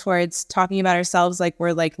lean towards talking about ourselves like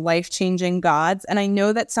we're like life-changing gods. And I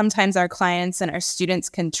know that sometimes our clients and our students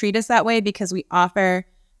can treat us that way because we offer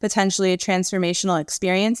potentially transformational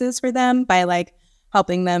experiences for them by like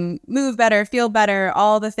helping them move better, feel better,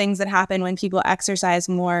 all the things that happen when people exercise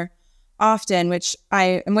more often, which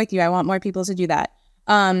I am with you. I want more people to do that.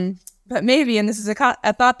 But maybe, and this is a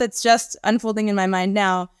thought that's just unfolding in my mind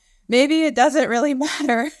now, maybe it doesn't really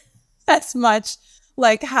matter as much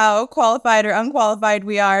like how qualified or unqualified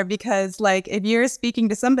we are, because like if you're speaking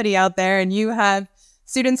to somebody out there and you have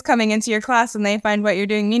students coming into your class and they find what you're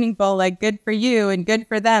doing meaningful, like good for you and good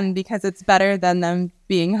for them, because it's better than them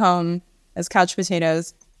being home as couch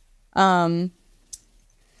potatoes. I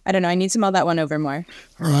don't know. I need to mull that one over more.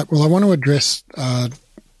 All right. Well, I want to address the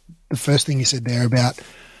first thing you said there about,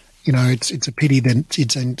 it's a pity that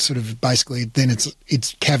it's in sort of basically then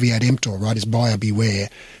it's caveat emptor, right? It's buyer beware.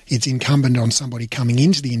 It's incumbent on somebody coming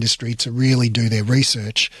into the industry to really do their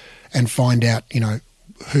research and find out,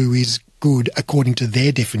 who is good according to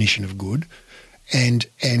their definition of good, and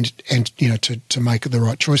to make the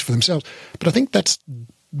right choice for themselves. But I think that's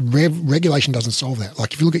regulation doesn't solve that.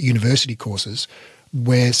 Like if you look at university courses,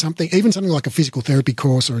 where something like a physical therapy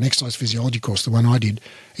course or an exercise physiology course, the one I did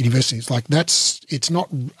at university, it's like it's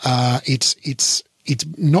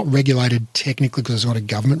not regulated technically because it's not a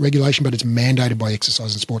government regulation, but it's mandated by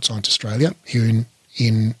Exercise and Sports Science Australia here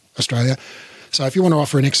in Australia. So if you want to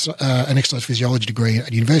offer an exercise physiology degree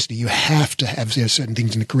at university, you have to have certain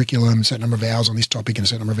things in the curriculum, a certain number of hours on this topic and a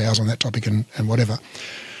certain number of hours on that topic and whatever.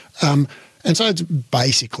 And so it's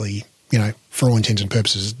basically, for all intents and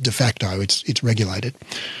purposes, de facto, it's regulated.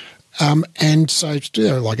 And so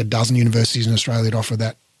there are like a dozen universities in Australia that offer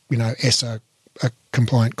that, ESSA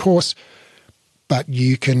compliant course. But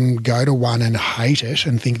you can go to one and hate it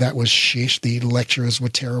and think that was shit. The lecturers were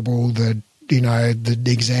terrible. The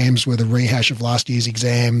exams were the rehash of last year's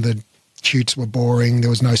exam. The tutes were boring. There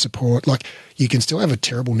was no support. Like you can still have a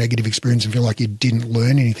terrible negative experience and feel like you didn't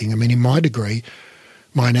learn anything. I mean, in my degree,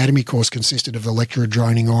 my anatomy course consisted of the lecturer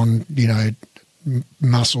droning on,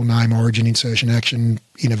 muscle, name, origin, insertion, action,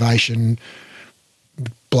 innovation,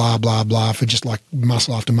 blah, blah, blah, for just like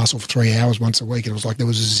muscle after muscle for 3 hours once a week. It was like there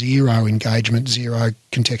was zero engagement, zero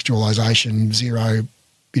contextualization, zero,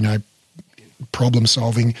 problem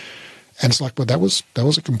solving. And it's like, well, that was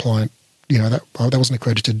a compliant, that was an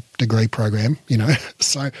accredited degree program,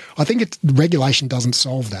 So I think regulation doesn't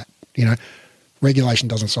solve that, regulation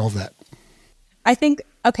doesn't solve that. I think,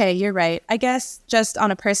 okay, you're right. I guess just on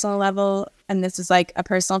a personal level, and this is like a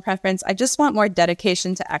personal preference, I just want more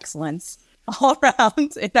dedication to excellence all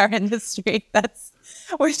around in our industry.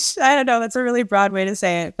 Which I don't know, that's a really broad way to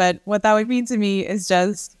say it. But what that would mean to me is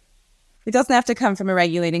just, it doesn't have to come from a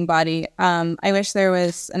regulating body. I wish there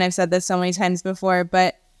was, and I've said this so many times before,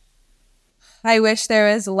 but I wish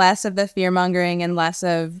there was less of the fear-mongering and less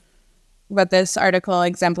of what this article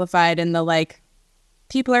exemplified in the like,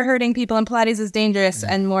 people are hurting people and Pilates is dangerous,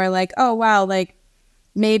 and more like, oh, wow, like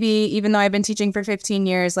maybe even though I've been teaching for 15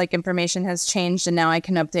 years, like information has changed and now I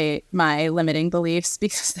can update my limiting beliefs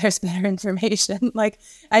because there's better information. Like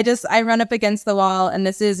I run up against the wall, and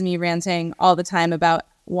this is me ranting all the time about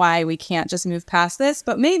why we can't just move past this.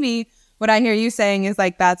 But maybe what I hear you saying is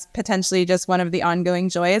like, that's potentially just one of the ongoing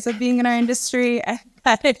joys of being in our industry.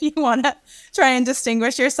 That if you want to try and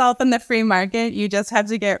distinguish yourself in the free market, you just have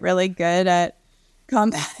to get really good at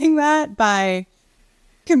combating that by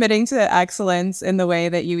committing to excellence in the way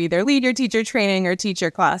that you either lead your teacher training or teach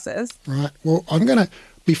your classes. Right. Well,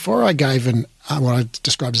 before I gave what I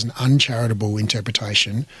described as an uncharitable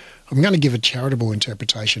interpretation, I'm going to give a charitable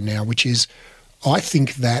interpretation now, which is I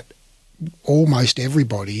think that almost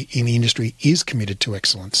everybody in the industry is committed to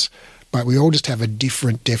excellence, but we all just have a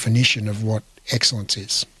different definition of what excellence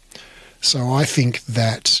is. So I think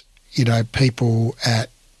that, people at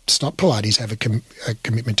Stop Pilates have a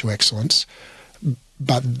commitment to excellence,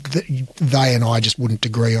 but they and I just wouldn't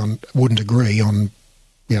agree on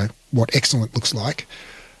what excellent looks like.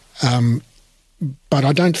 But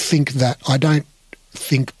I don't think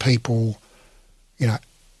people,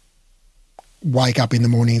 wake up in the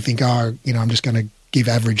morning and think, I'm just going to give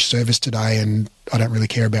average service today and I don't really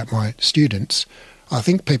care about my students. I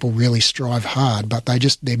think people really strive hard, but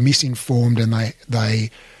they're misinformed, and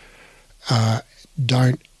they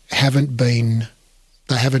haven't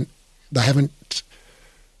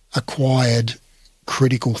acquired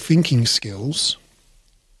critical thinking skills,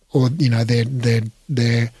 or they're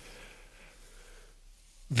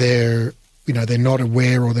not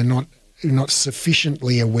aware, or they're not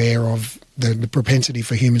sufficiently aware of the propensity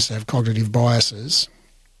for humans to have cognitive biases,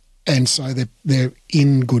 and so they're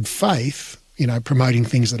in good faith, promoting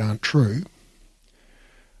things that aren't true.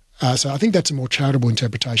 So I think that's a more charitable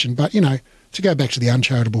interpretation. But, to go back to the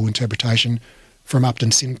uncharitable interpretation from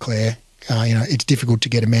Upton Sinclair, it's difficult to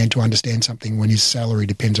get a man to understand something when his salary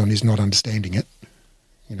depends on his not understanding it,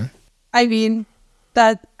 I mean,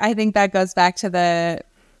 I think that goes back to the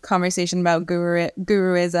conversation about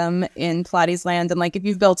guruism in Pilates land. And like, if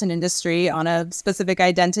you've built an industry on a specific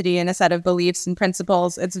identity and a set of beliefs and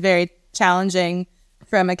principles, it's very challenging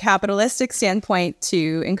from a capitalistic standpoint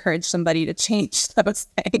to encourage somebody to change those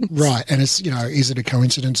things. Right. And it's, is it a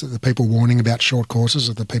coincidence that the people warning about short courses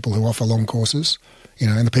are the people who offer long courses?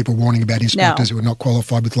 And the people warning about instructors who are not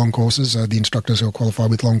qualified with long courses are the instructors who are qualified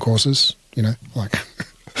with long courses,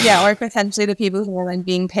 Yeah, or potentially the people who are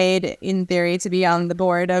being paid in theory to be on the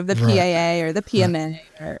board of the PAA or the PMA.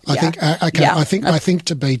 Right. I think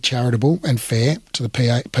to be charitable and fair to the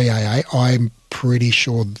PAA, I'm pretty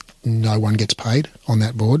sure no one gets paid on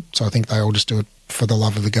that board. So I think they all just do it for the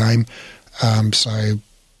love of the game. That's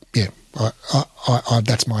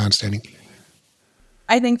my understanding.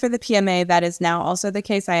 I think for the PMA, that is now also the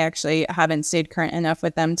case. I actually haven't stayed current enough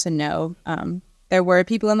with them to know. There were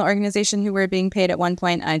people in the organization who were being paid at one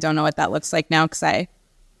point. I don't know what that looks like now because I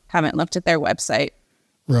haven't looked at their website.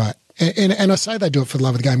 Right. And I say they do it for the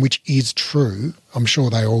love of the game, which is true. I'm sure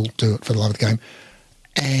they all do it for the love of the game.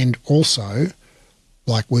 And also,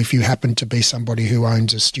 if you happen to be somebody who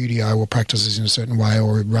owns a studio or practices in a certain way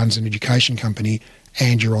or runs an education company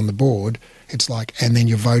and you're on the board, it's and then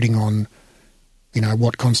you're voting on,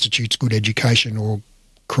 what constitutes good education or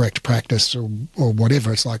correct practice or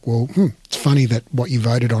whatever. It's it's funny that what you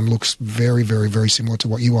voted on looks very, very, very similar to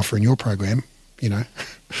what you offer in your program,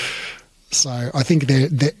 So I think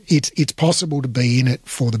it's possible to be in it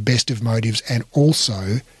for the best of motives and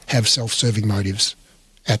also have self-serving motives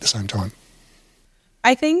at the same time.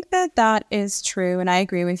 I think that is true, and I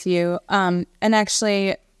agree with you. And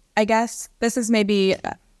actually, I guess this is maybe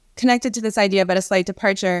connected to this idea, but a slight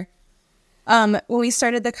departure. When we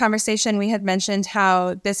started the conversation, we had mentioned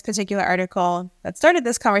how this particular article that started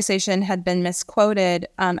this conversation had been misquoted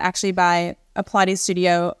actually by a Pilates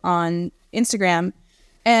studio on Instagram.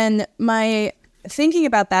 And my thinking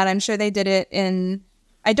about that, I'm sure they did it in,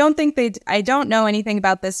 I don't know anything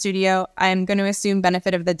about this studio. I'm going to assume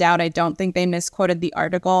benefit of the doubt. I don't think they misquoted the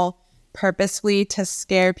article purposefully to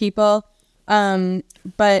scare people.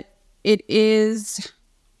 But it is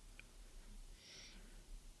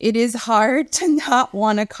hard to not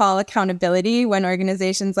want to call accountability when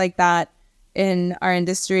organizations like that in our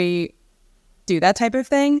industry do that type of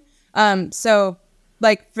thing. So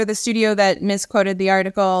for the studio that misquoted the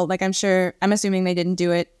article, I'm assuming they didn't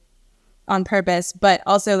do it on purpose, but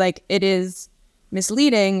also it is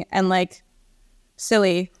misleading and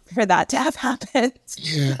silly for that to have happened.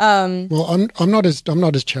 Yeah. Well, I'm not as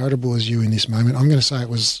charitable as you in this moment. I'm going to say it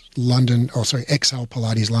was Exhale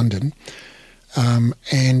Pilates London.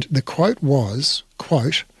 And the quote was,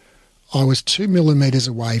 quote, "I was 2 millimeters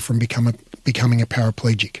away from becoming a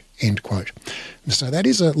paraplegic," end quote. And so that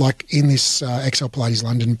is in this Exhale Pilates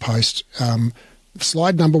London post,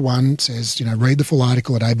 slide number 1 says, read the full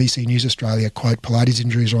article at ABC News Australia, quote, "Pilates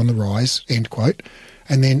injuries are on the rise," end quote.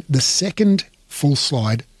 And then the second full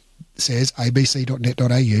slide says,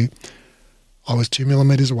 abc.net.au, "I was 2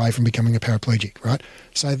 millimeters away from becoming a paraplegic," right?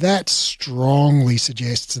 So that strongly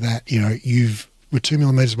suggests that, you were 2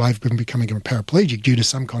 millimeters away from becoming a paraplegic due to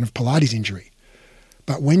some kind of Pilates injury.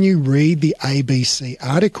 But when you read the ABC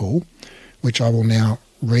article, which I will now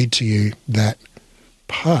read to you that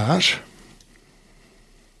part,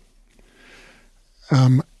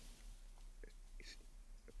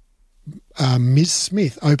 Ms.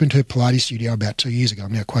 Smith opened her Pilates studio about 2 years ago.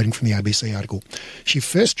 I'm now quoting from the ABC article. She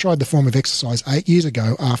first tried the form of exercise 8 years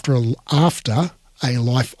ago after a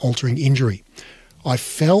life-altering injury. I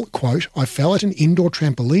fell at an indoor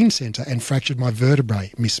trampoline centre and fractured my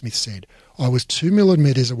vertebrae, Ms. Smith said. I was 2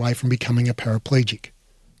 millimetres away from becoming a paraplegic.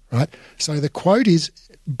 Right? So the quote is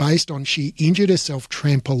based on she injured herself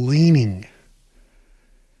trampolining.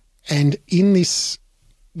 And in this,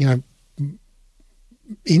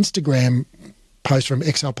 Instagram post from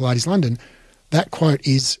XL Pilates London, that quote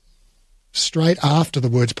is straight after the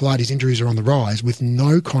words Pilates injuries are on the rise with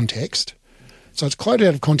no context. So it's quoted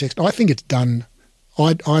out of context. I think it's done.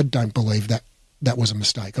 I don't believe that was a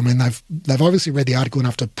mistake. I mean, they've obviously read the article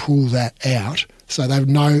enough to pull that out. So they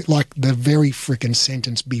know, like the very frickin'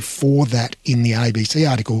 sentence before that in the ABC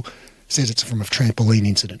article says it's from a trampoline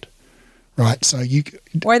incident, right? So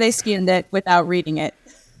or they scanned it without reading it.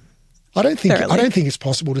 I don't think it's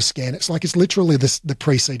possible to scan it. It's like it's literally the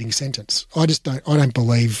preceding sentence. I don't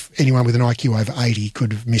believe anyone with an IQ over 80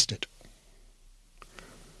 could have missed it.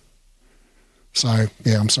 So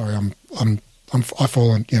yeah, I'm sorry. I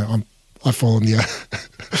fall on the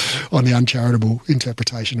on the uncharitable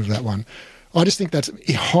interpretation of that one. I just think that's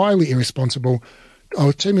highly irresponsible. I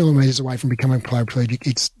was 2 millimetres away from becoming paraplegic.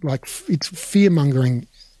 It's fear-mongering,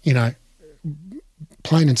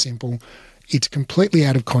 plain and simple. It's completely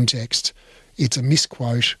out of context. It's a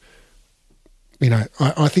misquote.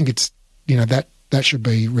 I think it's, that should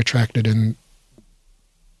be retracted and,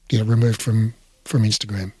 removed from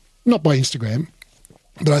Instagram. Not by Instagram,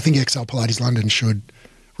 but I think XL Pilates London should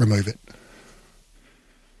remove it.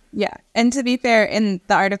 Yeah. And to be fair, in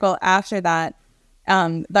the article after that,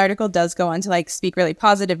 the article does go on to speak really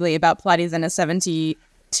positively about Pilates and a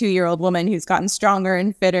 72-year-old woman who's gotten stronger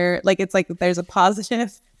and fitter. It's like there's a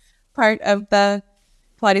positive part of the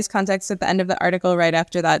Pilates context at the end of the article right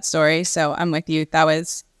after that story. So I'm with you. That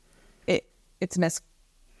was it. It's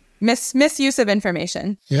misuse of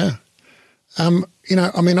information. Yeah. I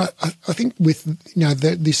think with,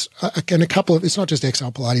 this, and a couple of, it's not just XL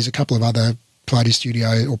Pilates, a couple of other Pilates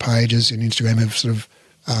studio or pages in Instagram have sort of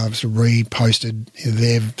reposted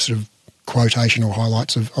their sort of quotation or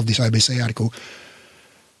highlights of this ABC article.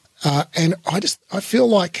 And I feel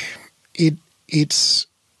like it's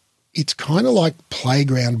kind of like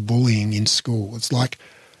playground bullying in school. It's like,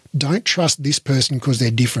 don't trust this person because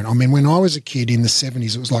they're different. I mean, when I was a kid in the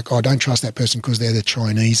 70s, it was like, oh, don't trust that person because they're the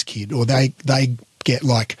Chinese kid, or they get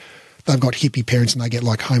they've got hippie parents and they get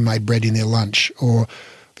homemade bread in their lunch, or,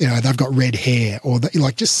 they've got red hair, or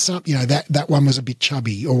just some, that one was a bit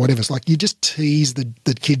chubby or whatever. It's like you just tease the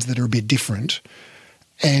kids that are a bit different,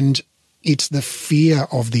 and it's the fear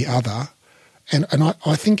of the other. And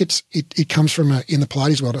I think it comes from in the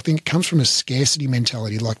Pilates world, I think it comes from a scarcity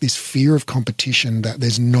mentality, like this fear of competition, that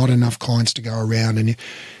there's not enough clients to go around. And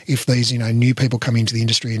if these, new people come into the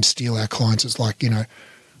industry and steal our clients, it's like,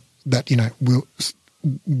 that,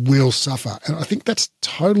 we'll suffer. And I think that's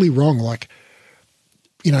totally wrong.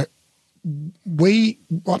 My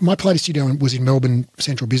Pilates studio was in Melbourne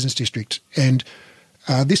Central Business District. And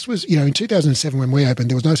this was, in 2007 when we opened,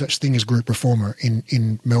 there was no such thing as Group Reformer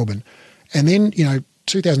in Melbourne. And then,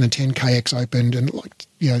 2010 KX opened and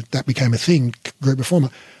that became a thing, Group Reformer.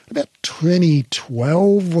 About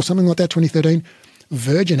 2012 or something like that, 2013,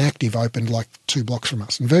 Virgin Active opened 2 blocks from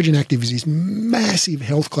us. And Virgin Active is this massive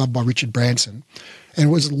health club by Richard Branson. And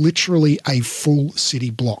it was literally a full city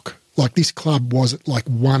block. This club was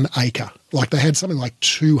 1 acre. They had something like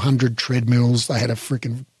 200 treadmills. They had a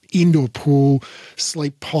freaking indoor pool,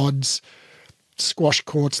 sleep pods, squash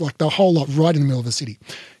courts, the whole lot right in the middle of the city.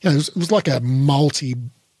 It was like a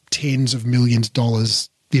multi-tens of millions dollars,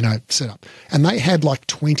 setup. And they had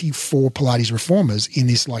 24 Pilates reformers in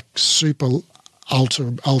this super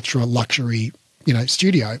ultra luxury,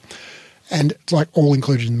 studio. And it's all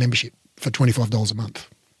included in the membership for $25 a month.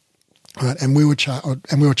 Right? And we were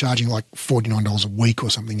charging $49 a week or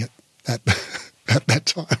something at that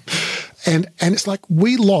time. And it's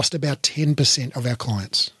we lost about 10% of our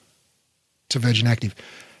clients to Virgin Active.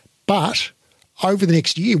 But over the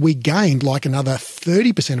next year, we gained another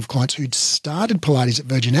 30% of clients who'd started Pilates at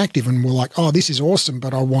Virgin Active and were like, oh, this is awesome,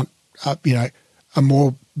 but I want, a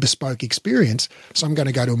more bespoke experience. So I'm going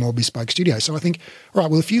to go to a more bespoke studio. So I think, all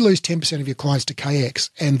right, well, if you lose 10% of your clients to KX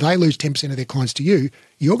and they lose 10% of their clients to you,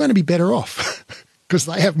 you're going to be better off because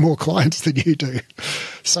they have more clients than you do.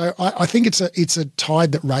 So I think it's a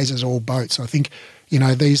tide that raises all boats. I think,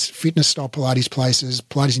 these fitness style Pilates places,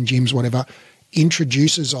 Pilates in gyms, whatever,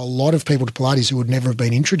 introduces a lot of people to Pilates who would never have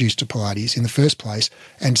been introduced to Pilates in the first place,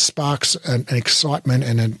 and sparks an excitement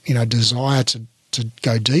and a desire to to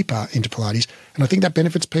go deeper into Pilates. And I think that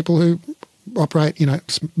benefits people who operate,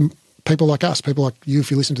 people like us, people like you,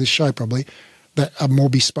 if you listen to this show probably, that are more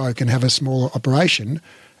bespoke and have a smaller operation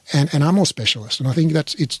and are more specialist. And I think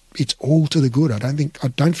it's all to the good. I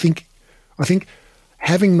think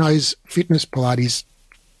having those fitness Pilates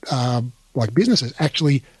like businesses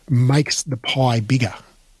actually makes the pie bigger.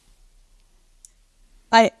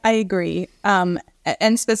 I agree.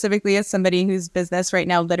 And specifically as somebody whose business right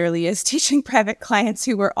now literally is teaching private clients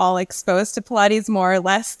who were all exposed to Pilates more or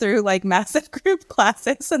less through like massive group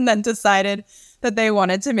classes and then decided that they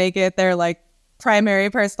wanted to make it their like primary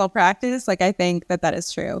personal practice. Like, I think that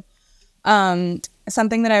is true.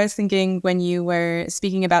 Something that I was thinking when you were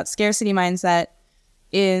speaking about scarcity mindset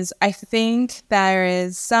is I think there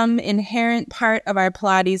is some inherent part of our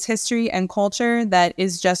Pilates history and culture that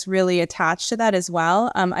is just really attached to that as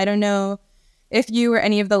well. I don't know if you or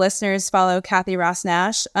any of the listeners follow Kathy Ross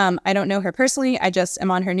Nash. I don't know her personally. I just am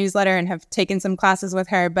on her newsletter and have taken some classes with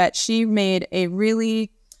her, but she made a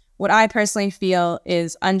really, what I personally feel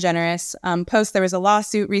is ungenerous post. There was a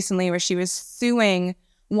lawsuit recently where she was suing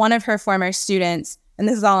one of her former students, and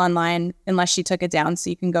this is all online unless she took it down, so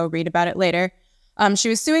you can go read about it later. She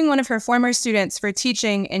was suing one of her former students for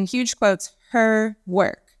teaching, in huge quotes, her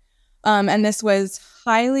work. And this was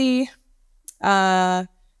highly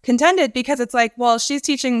contended because it's like, well, she's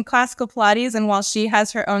teaching classical Pilates, and while she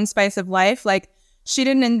has her own spice of life, like, she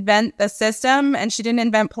didn't invent the system and she didn't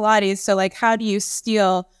invent Pilates. So like, how do you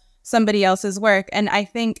steal somebody else's work? And I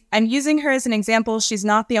think I'm using her as an example. She's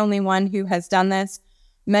not the only one who has done this.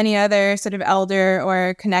 Many other sort of elder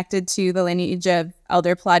or connected to the lineage of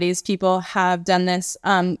elder Pilates people have done this.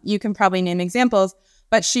 You can probably name examples,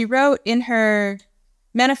 but she wrote in her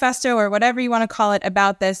manifesto or whatever you want to call it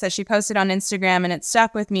about this that she posted on Instagram, and it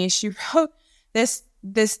stuck with me. She wrote this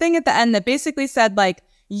thing at the end that basically said, like,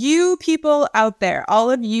 you people out there,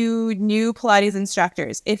 all of you new Pilates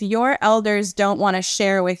instructors, if your elders don't want to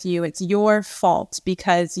share with you, it's your fault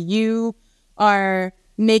because you are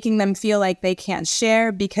making them feel like they can't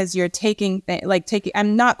share because you're taking,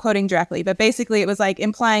 I'm not quoting directly, but basically it was like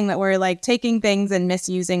implying that we're like taking things and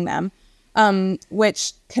misusing them,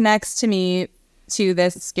 which connects to me to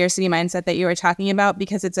this scarcity mindset that you were talking about,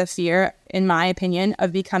 because it's a fear, in my opinion,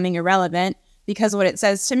 of becoming irrelevant. Because what it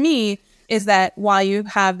says to me is that while you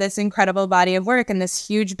have this incredible body of work and this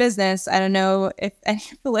huge business, I don't know if any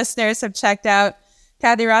of the listeners have checked out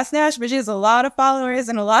Kathy Ross Nash, but she has a lot of followers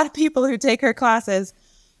and a lot of people who take her classes.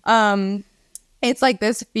 It's like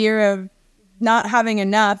this fear of not having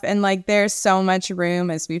enough, and like there's so much room,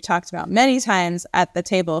 as we've talked about many times, at the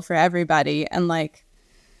table for everybody, and like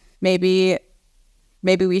maybe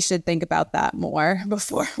we should think about that more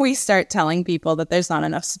before we start telling people that there's not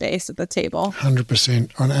enough space at the table.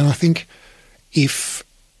 100%. And I think if,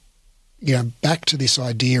 back to this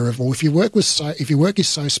idea of, well, if your work is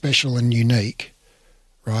so special and unique,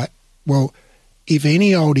 right? Well, if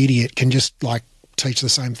any old idiot can just like teach the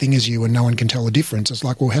same thing as you and no one can tell the difference, it's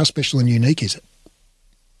like, well, how special and unique is it?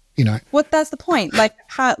 Well, that's the point. Like,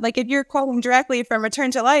 if you're quoting directly from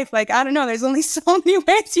Return to Life, like, I don't know, there's only so many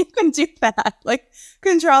ways you can do that. Like,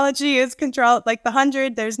 contrology is control, like the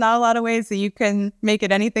 100, there's not a lot of ways that you can make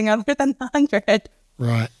it anything other than the 100.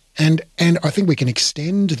 Right. And I think we can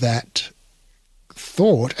extend that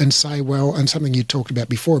thought and say, well, and something you talked about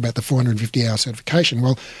before about the 450-hour certification,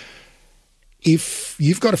 well, if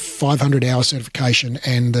you've got a 500-hour certification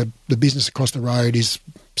and the business across the road is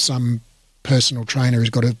some personal trainer who's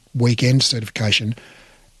got a weekend certification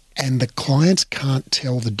and the clients can't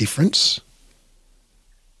tell the difference,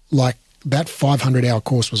 like that 500-hour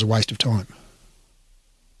course was a waste of time.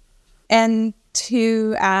 And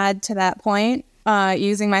to add to that point,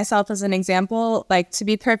 using myself as an example, like, to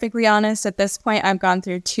be perfectly honest, at this point, I've gone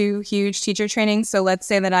through 2 huge teacher trainings. So let's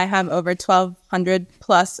say that I have over 1,200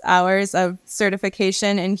 plus hours of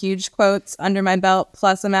certification in huge quotes under my belt,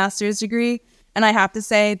 plus a master's degree. And I have to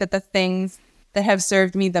say that the things that have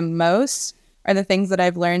served me the most are the things that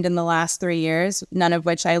I've learned in the last 3 years, none of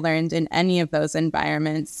which I learned in any of those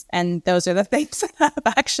environments. And those are the things that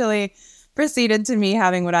have actually preceded to me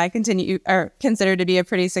having what I consider to be a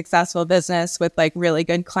pretty successful business with like really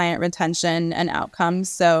good client retention and outcomes.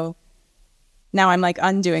 So now I'm like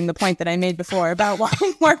undoing the point that I made before about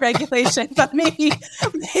wanting more regulation, but maybe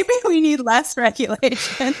we need less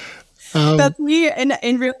regulation. That's me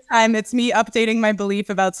in real time. It's me updating my belief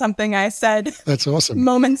about something I said. That's awesome.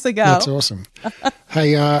 Moments ago. That's awesome.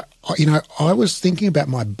 Hey, I was thinking about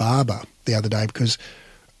my barber the other day because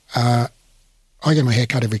I get my hair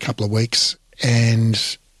cut every couple of weeks, and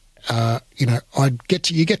you get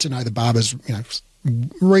to know the barbers,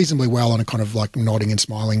 reasonably well on a kind of like nodding and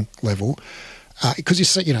smiling level. because you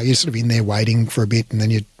see, you're sort of in there waiting for a bit, and then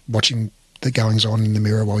you're watching the goings on in the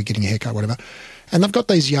mirror while you're getting a haircut, whatever. And they've got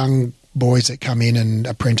these young boys that come in and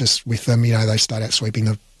apprentice with them. They start out sweeping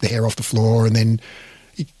the hair off the floor, and then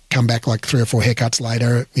you come back like 3 or 4 haircuts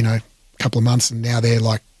later, a couple of months, and now they're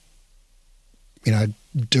like,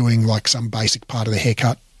 doing like some basic part of the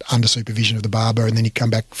haircut under supervision of the barber, and then you come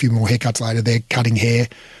back a few more haircuts later, they're cutting hair,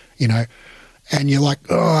 and you're like,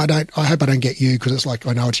 oh, I hope I don't get you, because it's like,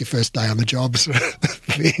 I know it's your first day on the job sort of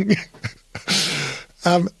thing.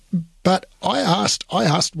 But I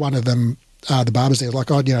asked one of them, the barbers there, like,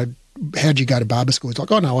 oh, how'd you go to barber school? It's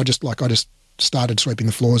like, oh no, I just started sweeping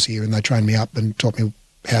the floors here, and they trained me up and taught me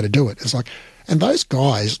how to do it. It's like, and those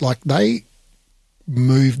guys, like,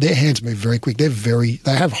 their hands move very quick. They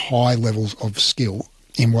have high levels of skill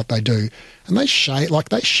in what they do, and they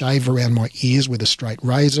shave around my ears with a straight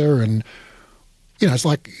razor, and it's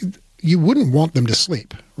like you wouldn't want them to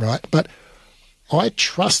slip, right? But I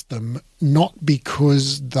trust them not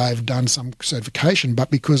because they've done some certification,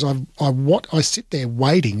 but because I sit there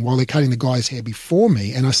waiting while they're cutting the guy's hair before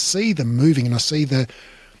me, and I see them moving, and I see the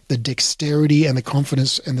dexterity and the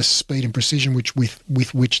confidence and the speed and precision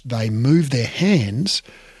with which they move their hands,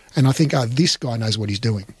 and I think, oh, this guy knows what he's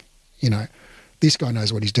doing. This guy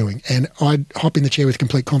knows what he's doing. And I'd hop in the chair with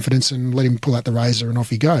complete confidence and let him pull out the razor, and off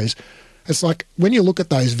he goes. It's like when you look at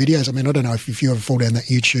those videos, I mean, I don't know if you ever fall down that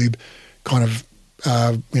YouTube kind of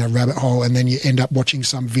rabbit hole, and then you end up watching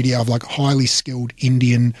some video of like highly skilled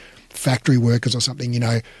Indian factory workers or something,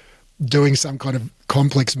 doing some kind of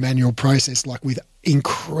complex manual process, like with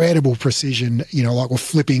incredible precision, or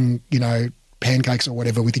flipping, pancakes or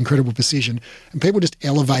whatever with incredible precision, and people just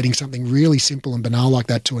elevating something really simple and banal like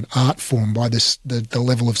that to an art form by the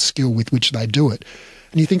level of skill with which they do it.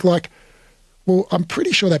 And you think like, well, I'm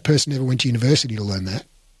pretty sure that person never went to university to learn that.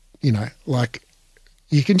 Like,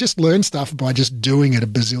 you can just learn stuff by just doing it a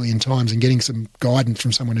bazillion times and getting some guidance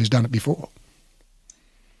from someone who's done it before.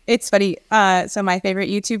 It's funny. So my favorite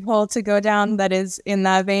YouTube hole to go down that is in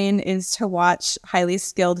that vein is to watch highly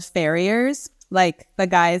skilled farriers, like the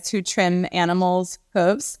guys who trim animals'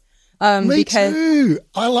 hooves. Me too.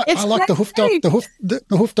 I like the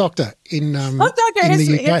hoof doctor in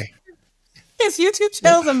the UK. His YouTube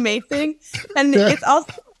channel is amazing, and it's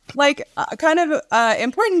also like kind of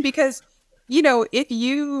important because if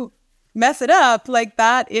you mess it up, like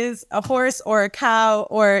that is a horse or a cow,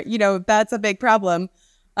 or that's a big problem.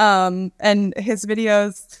 And his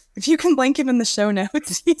videos, if you can link him in the show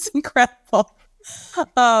notes, he's incredible.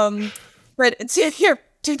 But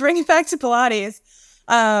to bring it back to Pilates,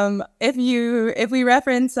 if we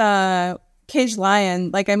reference Caged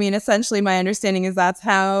Lion, like, I mean, essentially my understanding is that's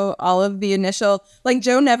how all of the initial, like,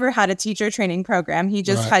 Joe never had a teacher training program. He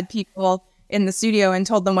just had people in the studio and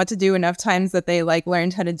told them what to do enough times that they like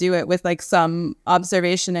learned how to do it with like some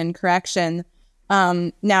observation and correction.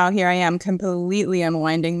 Now here I am completely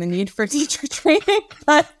unwinding the need for teacher training.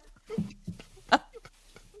 But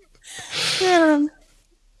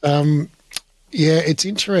yeah, it's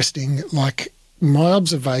interesting. Like, my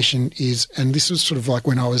observation is, and this was sort of like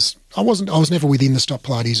when I was never within the Stop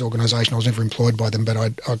Pilates organisation. I was never employed by them, but I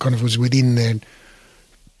kind of was within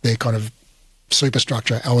their kind of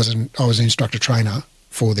superstructure. I was an instructor trainer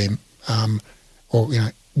for them,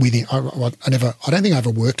 within. I don't think I ever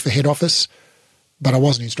worked for head office, but I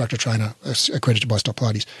was an instructor trainer accredited by Stop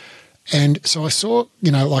Pilates. And so I saw,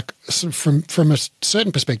 like, sort of from a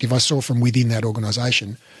certain perspective, I saw from within that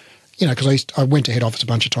organisation, because I went to head office a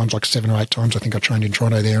bunch of times, like 7 or 8 times. I think I trained in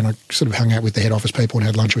Toronto there, and I sort of hung out with the head office people and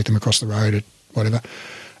had lunch with them across the road or whatever.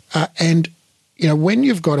 And when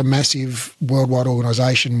you've got a massive worldwide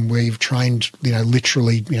organisation where you've trained,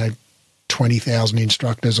 literally, 20,000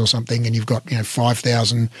 instructors or something, and you've got,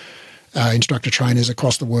 5,000 instructor trainers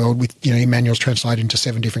across the world with, your manuals translated into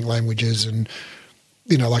 7 different languages, and,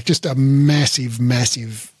 like, just a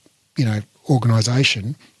massive,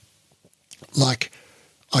 organisation. Like,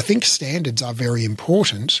 I think standards are very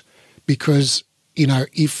important because,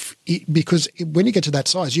 because when you get to that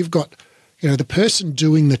size, you've got, the person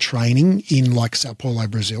doing the training in, like, Sao Paulo,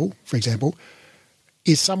 Brazil, for example,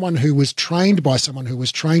 is someone who was trained by someone who was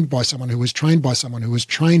trained by someone who was trained by someone who was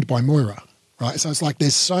trained by Moira, right? So it's like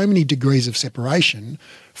there's so many degrees of separation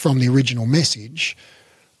from the original message,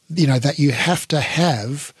 that you have to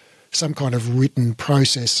have some kind of written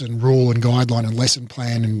process and rule and guideline and lesson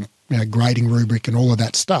plan and, grading rubric and all of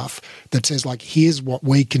that stuff that says, like, here's what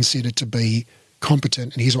we consider to be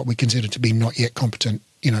competent and here's what we consider to be not yet competent,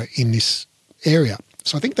 in this area.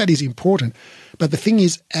 So I think that is important. But the thing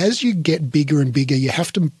is, as you get bigger and bigger, you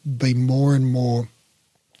have to be more and more.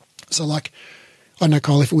 So, like, I know,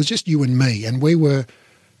 Kyle, if it was just you and me and we were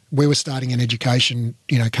we were starting an education,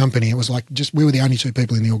 company. It was like we were the only two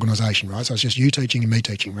people in the organisation, right? So it's just you teaching and me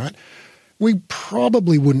teaching, right? We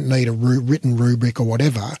probably wouldn't need a written rubric or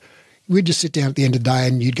whatever. We'd just sit down at the end of the day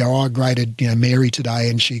and you'd go, I graded, Mary today,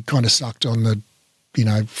 and she kind of sucked on the,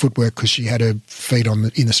 footwork because she had her feet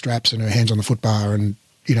in the straps and her hands on the foot bar, and,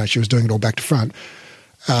 she was doing it all back to front.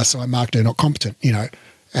 So I marked her not competent,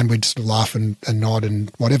 and we'd just laugh and nod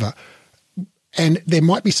and whatever. And there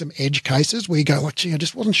might be some edge cases where you go, like, gee, I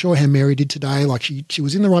just wasn't sure how Mary did today. Like she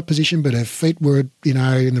was in the right position, but her feet were,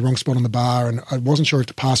 in the wrong spot on the bar, and I wasn't sure if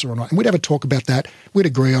to pass her or not. And we'd have a talk about that. We'd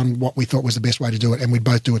agree on what we thought was the best way to do it, and we'd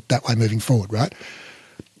both do it that way moving forward, right?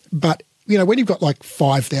 But, when you've got like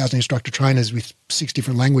 5,000 instructor trainers with 6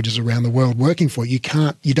 different languages around the world working for you,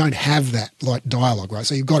 you don't have that like dialogue, right?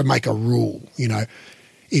 So you've got to make a rule,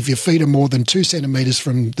 If your feet are more than 2 centimetres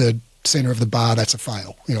from the centre of the bar, that's a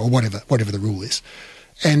fail, or whatever the rule is.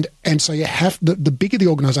 And so you have the bigger the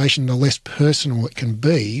organisation, the less personal it can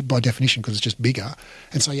be by definition, because it's just bigger.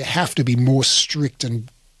 And so you have to be more strict and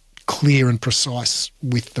clear and precise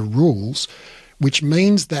with the rules, which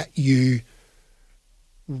means that you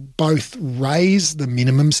both raise the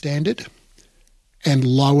minimum standard and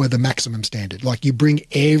lower the maximum standard. Like you bring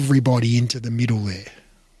everybody into the middle there.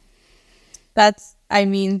 That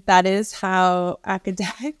is how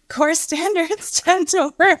academic course standards tend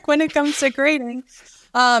to work when it comes to grading.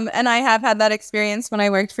 And I have had that experience when I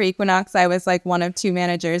worked for Equinox. I was like one of 2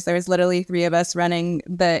 managers. There was literally 3 of us running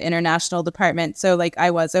the international department. So like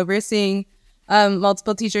I was overseeing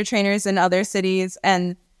multiple teacher trainers in other cities,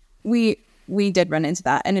 and we did run into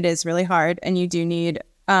that. And it is really hard. And you do need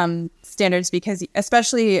standards, because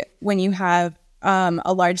especially when you have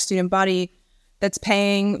a large student body that's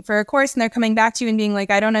paying for a course and they're coming back to you and being like,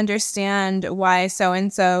 I don't understand why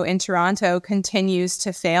so-and-so in Toronto continues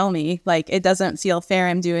to fail me. Like, it doesn't feel fair.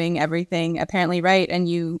 I'm doing everything apparently right. And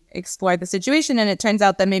you explore the situation, and it turns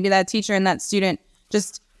out that maybe that teacher and that student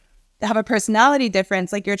just have a personality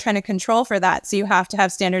difference. Like, you're trying to control for that. So you have to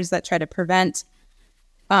have standards that try to prevent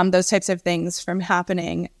those types of things from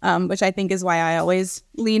happening, which I think is why I always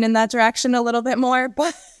lean in that direction a little bit more.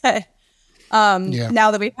 But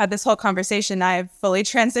now that we've had this whole conversation, I've fully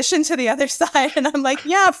transitioned to the other side, and I'm like,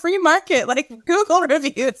 yeah, free market, like Google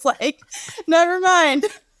reviews, like, never mind,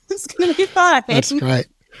 it's going to be fine. That's great.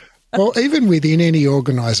 Well, even within any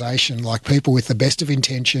organisation, like people with the best of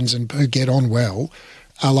intentions and who get on well,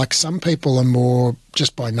 like some people are more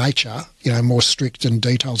just by nature, more strict and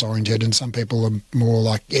details oriented, and some people are more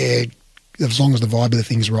like, yeah, as long as the vibe of the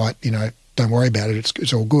thing's right, don't worry about it,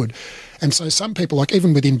 it's all good. And so some people, like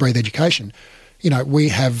even within Breathe Education, we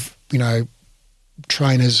have,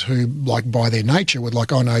 trainers who, like by their nature, would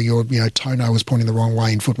like, oh no, your toenail was pointing the wrong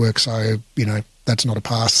way in footwork, so, that's not a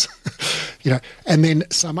pass. And then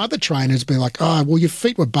some other trainers be like, oh, well, your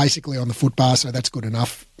feet were basically on the foot bar, so that's good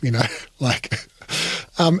enough, like...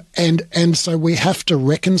 And so we have to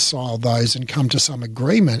reconcile those and come to some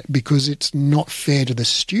agreement, because it's not fair to the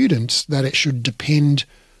students that it should depend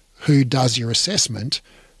who does your assessment,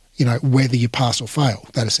 whether you pass or fail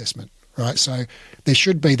that assessment, right? So there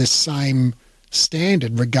should be the same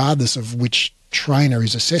standard regardless of which trainer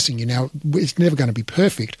is assessing you. Now, it's never going to be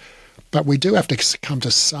perfect, but we do have to come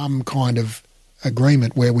to some kind of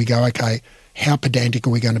agreement where we go, okay, how pedantic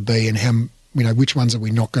are we going to be, and how, which ones are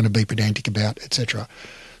we not going to be pedantic about, etc.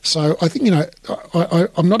 So I think,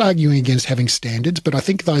 I'm not arguing against having standards, but I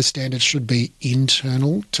think those standards should be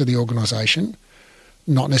internal to the organisation,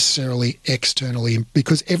 not necessarily externally,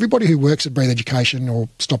 because everybody who works at Breathe Education or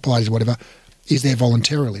Stop Pilates or whatever is there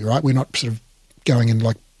voluntarily, right? We're not sort of going and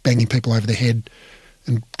like banging people over the head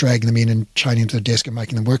and dragging them in and chaining them to the desk and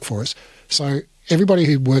making them work for us. So everybody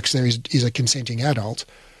who works there is a consenting adult.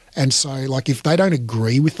 And so, like, if they don't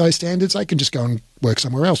agree with those standards, they can just go and work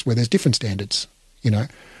somewhere else where there's different standards,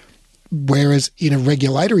 Whereas in a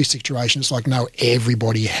regulatory situation, it's like, no,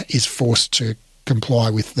 everybody is forced to comply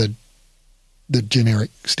with the generic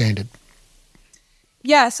standard.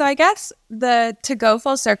 Yeah, so I guess to go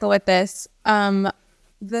full circle with this,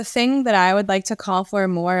 the thing that I would like to call for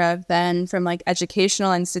more of then from like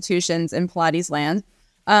educational institutions in Pilates land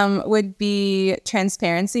would be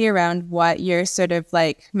transparency around what your sort of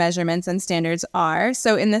like measurements and standards are.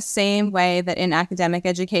 So in the same way that in academic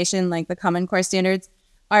education, like the Common Core standards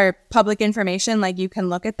are public information, like you can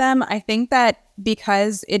look at them. I think that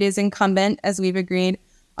because it is incumbent, as we've agreed,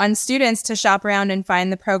 on students to shop around and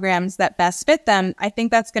find the programs that best fit them, I think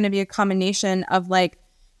that's going to be a combination of like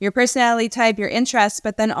your personality type, your interests,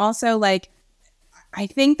 but then also like, I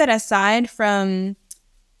think that aside from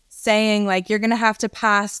saying like you're going to have to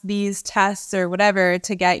pass these tests or whatever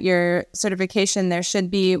to get your certification, there should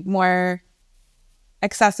be more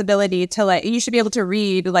accessibility to like, you should be able to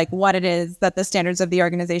read like what it is that the standards of the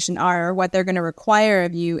organization are or what they're going to require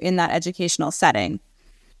of you in that educational setting.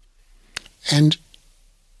 And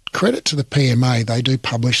credit to the PMA, they do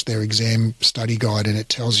publish their exam study guide, and it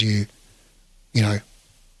tells you, you know,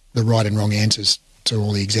 the right and wrong answers to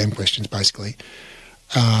all the exam questions, basically.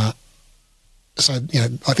 So, you know,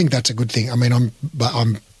 I think that's a good thing. I mean, I'm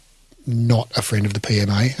not a friend of the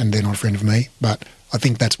PMA, and they're not a friend of me, but I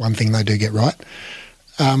think that's one thing they do get right.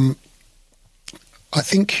 I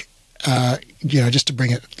think, you know, just to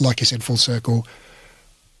bring it, like you said, full circle,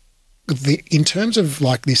 in terms of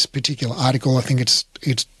like this particular article, I think it's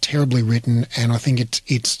terribly written, and I think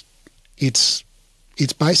it's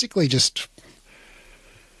basically just,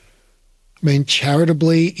 I mean,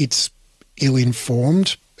 charitably it's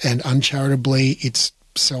ill-informed, and uncharitably it's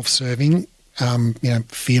self-serving, you know,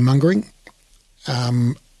 fear-mongering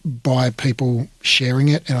by people sharing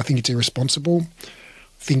it, and I think it's irresponsible.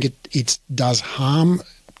 I think it does harm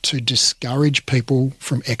to discourage people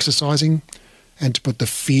from exercising and to put the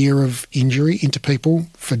fear of injury into people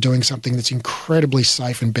for doing something that's incredibly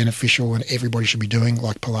safe and beneficial and everybody should be doing,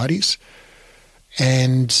 like Pilates.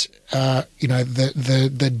 And, you know,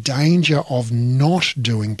 the danger of not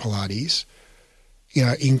doing Pilates, you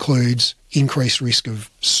know, includes increased risk of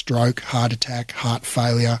stroke, heart attack, heart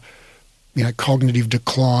failure, you know, cognitive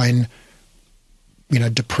decline, you know,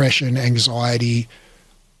 depression, anxiety,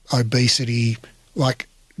 obesity. Like,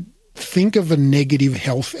 think of a negative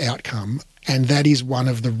health outcome, and that is one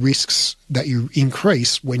of the risks that you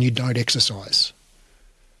increase when you don't exercise.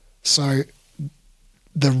 So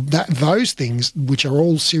those things, which are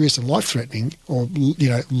all serious and life-threatening, or, you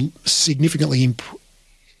know, significantly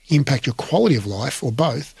impact your quality of life, or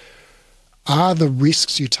both, are the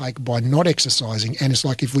risks you take by not exercising. And it's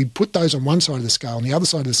like, if we put those on one side of the scale, on the other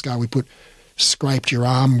side of the scale we put scraped your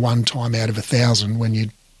arm one time out of 1,000 when you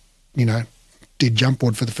know, did jump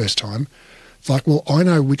board for the first time. It's like, well, I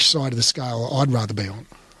know which side of the scale I'd rather be on.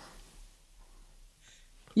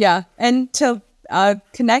 Yeah. And to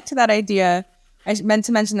connect to that idea, I meant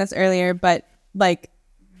to mention this earlier, but like,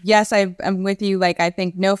 yes, I'm with you. Like, I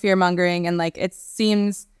think no fear mongering, and like, it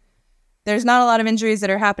seems there's not a lot of injuries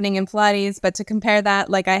that are happening in Pilates, but to compare that,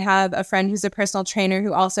 like, I have a friend who's a personal trainer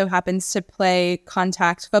who also happens to play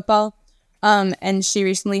contact football. And she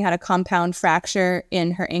recently had a compound fracture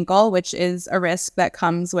in her ankle, which is a risk that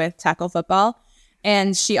comes with tackle football.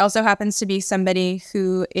 And she also happens to be somebody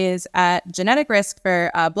who is at genetic risk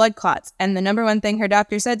for blood clots. And the number one thing her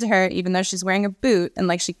doctor said to her, even though she's wearing a boot and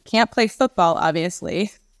like she can't play football,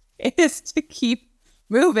 obviously, is to keep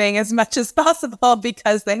moving as much as possible,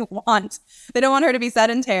 because they don't want her to be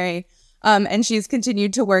sedentary. And she's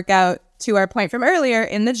continued to work out, to our point from earlier,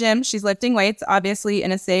 in the gym. She's lifting weights, obviously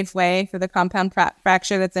in a safe way for the compound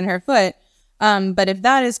fracture that's in her foot. But if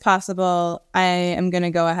that is possible, I am going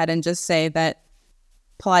to go ahead and just say that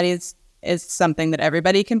Pilates is something that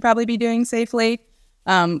everybody can probably be doing safely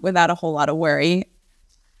without a whole lot of worry.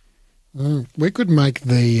 We could make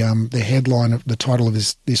the headline of the title of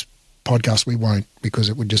this podcast. We won't, because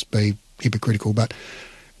it would just be hypocritical. But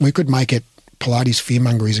we could make it "Pilates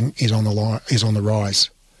fearmongering is on the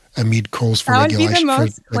rise amid calls for regulation." That would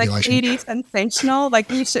be the most clickbaity, sensational. Like,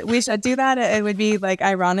 we should do that. It would be like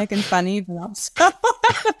ironic and funny, but also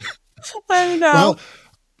I know. Well,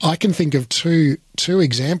 I can think of two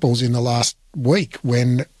examples in the last week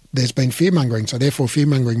when there's been fear-mongering, so therefore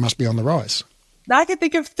fear-mongering must be on the rise. I could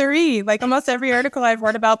think of 3. Like, almost every article I've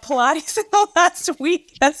read about Pilates in the last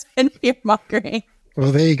week has been fear-mongering.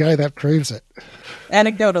 Well, there you go. That proves it.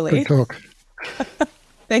 Anecdotally. Good talk.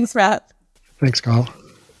 Thanks, Rap. Thanks, Kyle.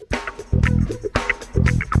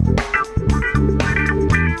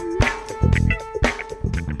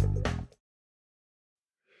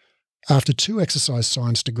 After 2 exercise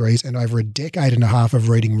science degrees and over a decade and a half of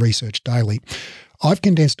reading research daily, I've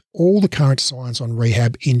condensed all the current science on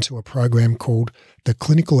rehab into a program called the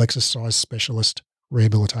Clinical Exercise Specialist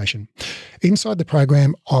Rehabilitation. Inside the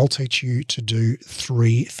program, I'll teach you to do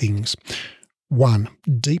 3 things. 1,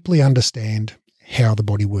 deeply understand how the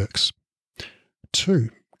body works. 2,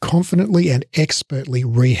 confidently and expertly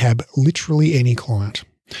rehab literally any client.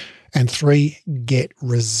 And 3, get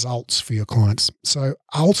results for your clients. So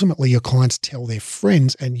ultimately your clients tell their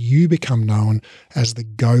friends and you become known as the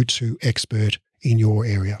go-to expert in your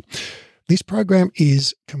area. This program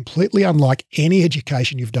is completely unlike any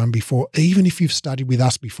education you've done before, even if you've studied with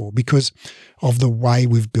us before, because of the way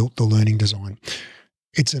we've built the learning design.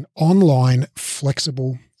 It's an online,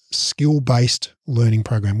 flexible, skill-based learning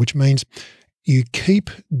program, which means You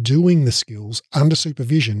keep doing the skills under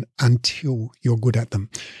supervision until you're good at them.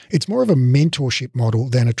 It's more of a mentorship model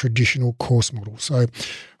than a traditional course model. So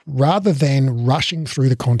rather than rushing through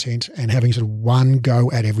the content and having sort of one go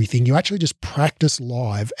at everything, you actually just practice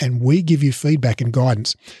live and we give you feedback and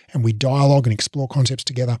guidance and we dialogue and explore concepts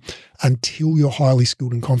together until you're highly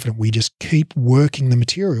skilled and confident. We just keep working the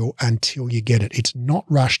material until you get it. It's not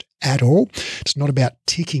rushed at all. It's not about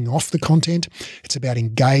ticking off the content. It's about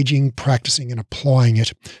engaging, practicing and applying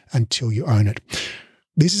it until you own it.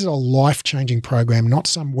 This is a life-changing program, not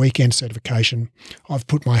some weekend certification. I've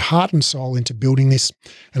put my heart and soul into building this,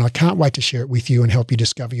 and I can't wait to share it with you and help you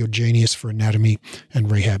discover your genius for anatomy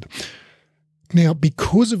and rehab. Now,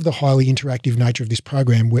 because of the highly interactive nature of this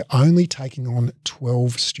program, we're only taking on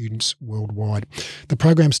 12 students worldwide. The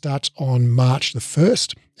program starts on March the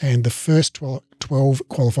 1st, and the first 12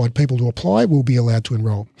 qualified people to apply will be allowed to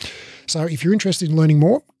enroll. So if you're interested in learning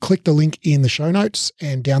more, click the link in the show notes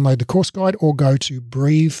and download the course guide, or go to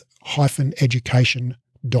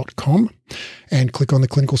breathe-education.com and click on the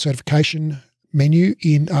clinical certification menu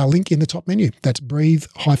link in the top menu. That's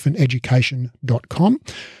breathe-education.com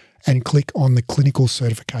and click on the clinical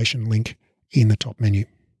certification link in the top menu.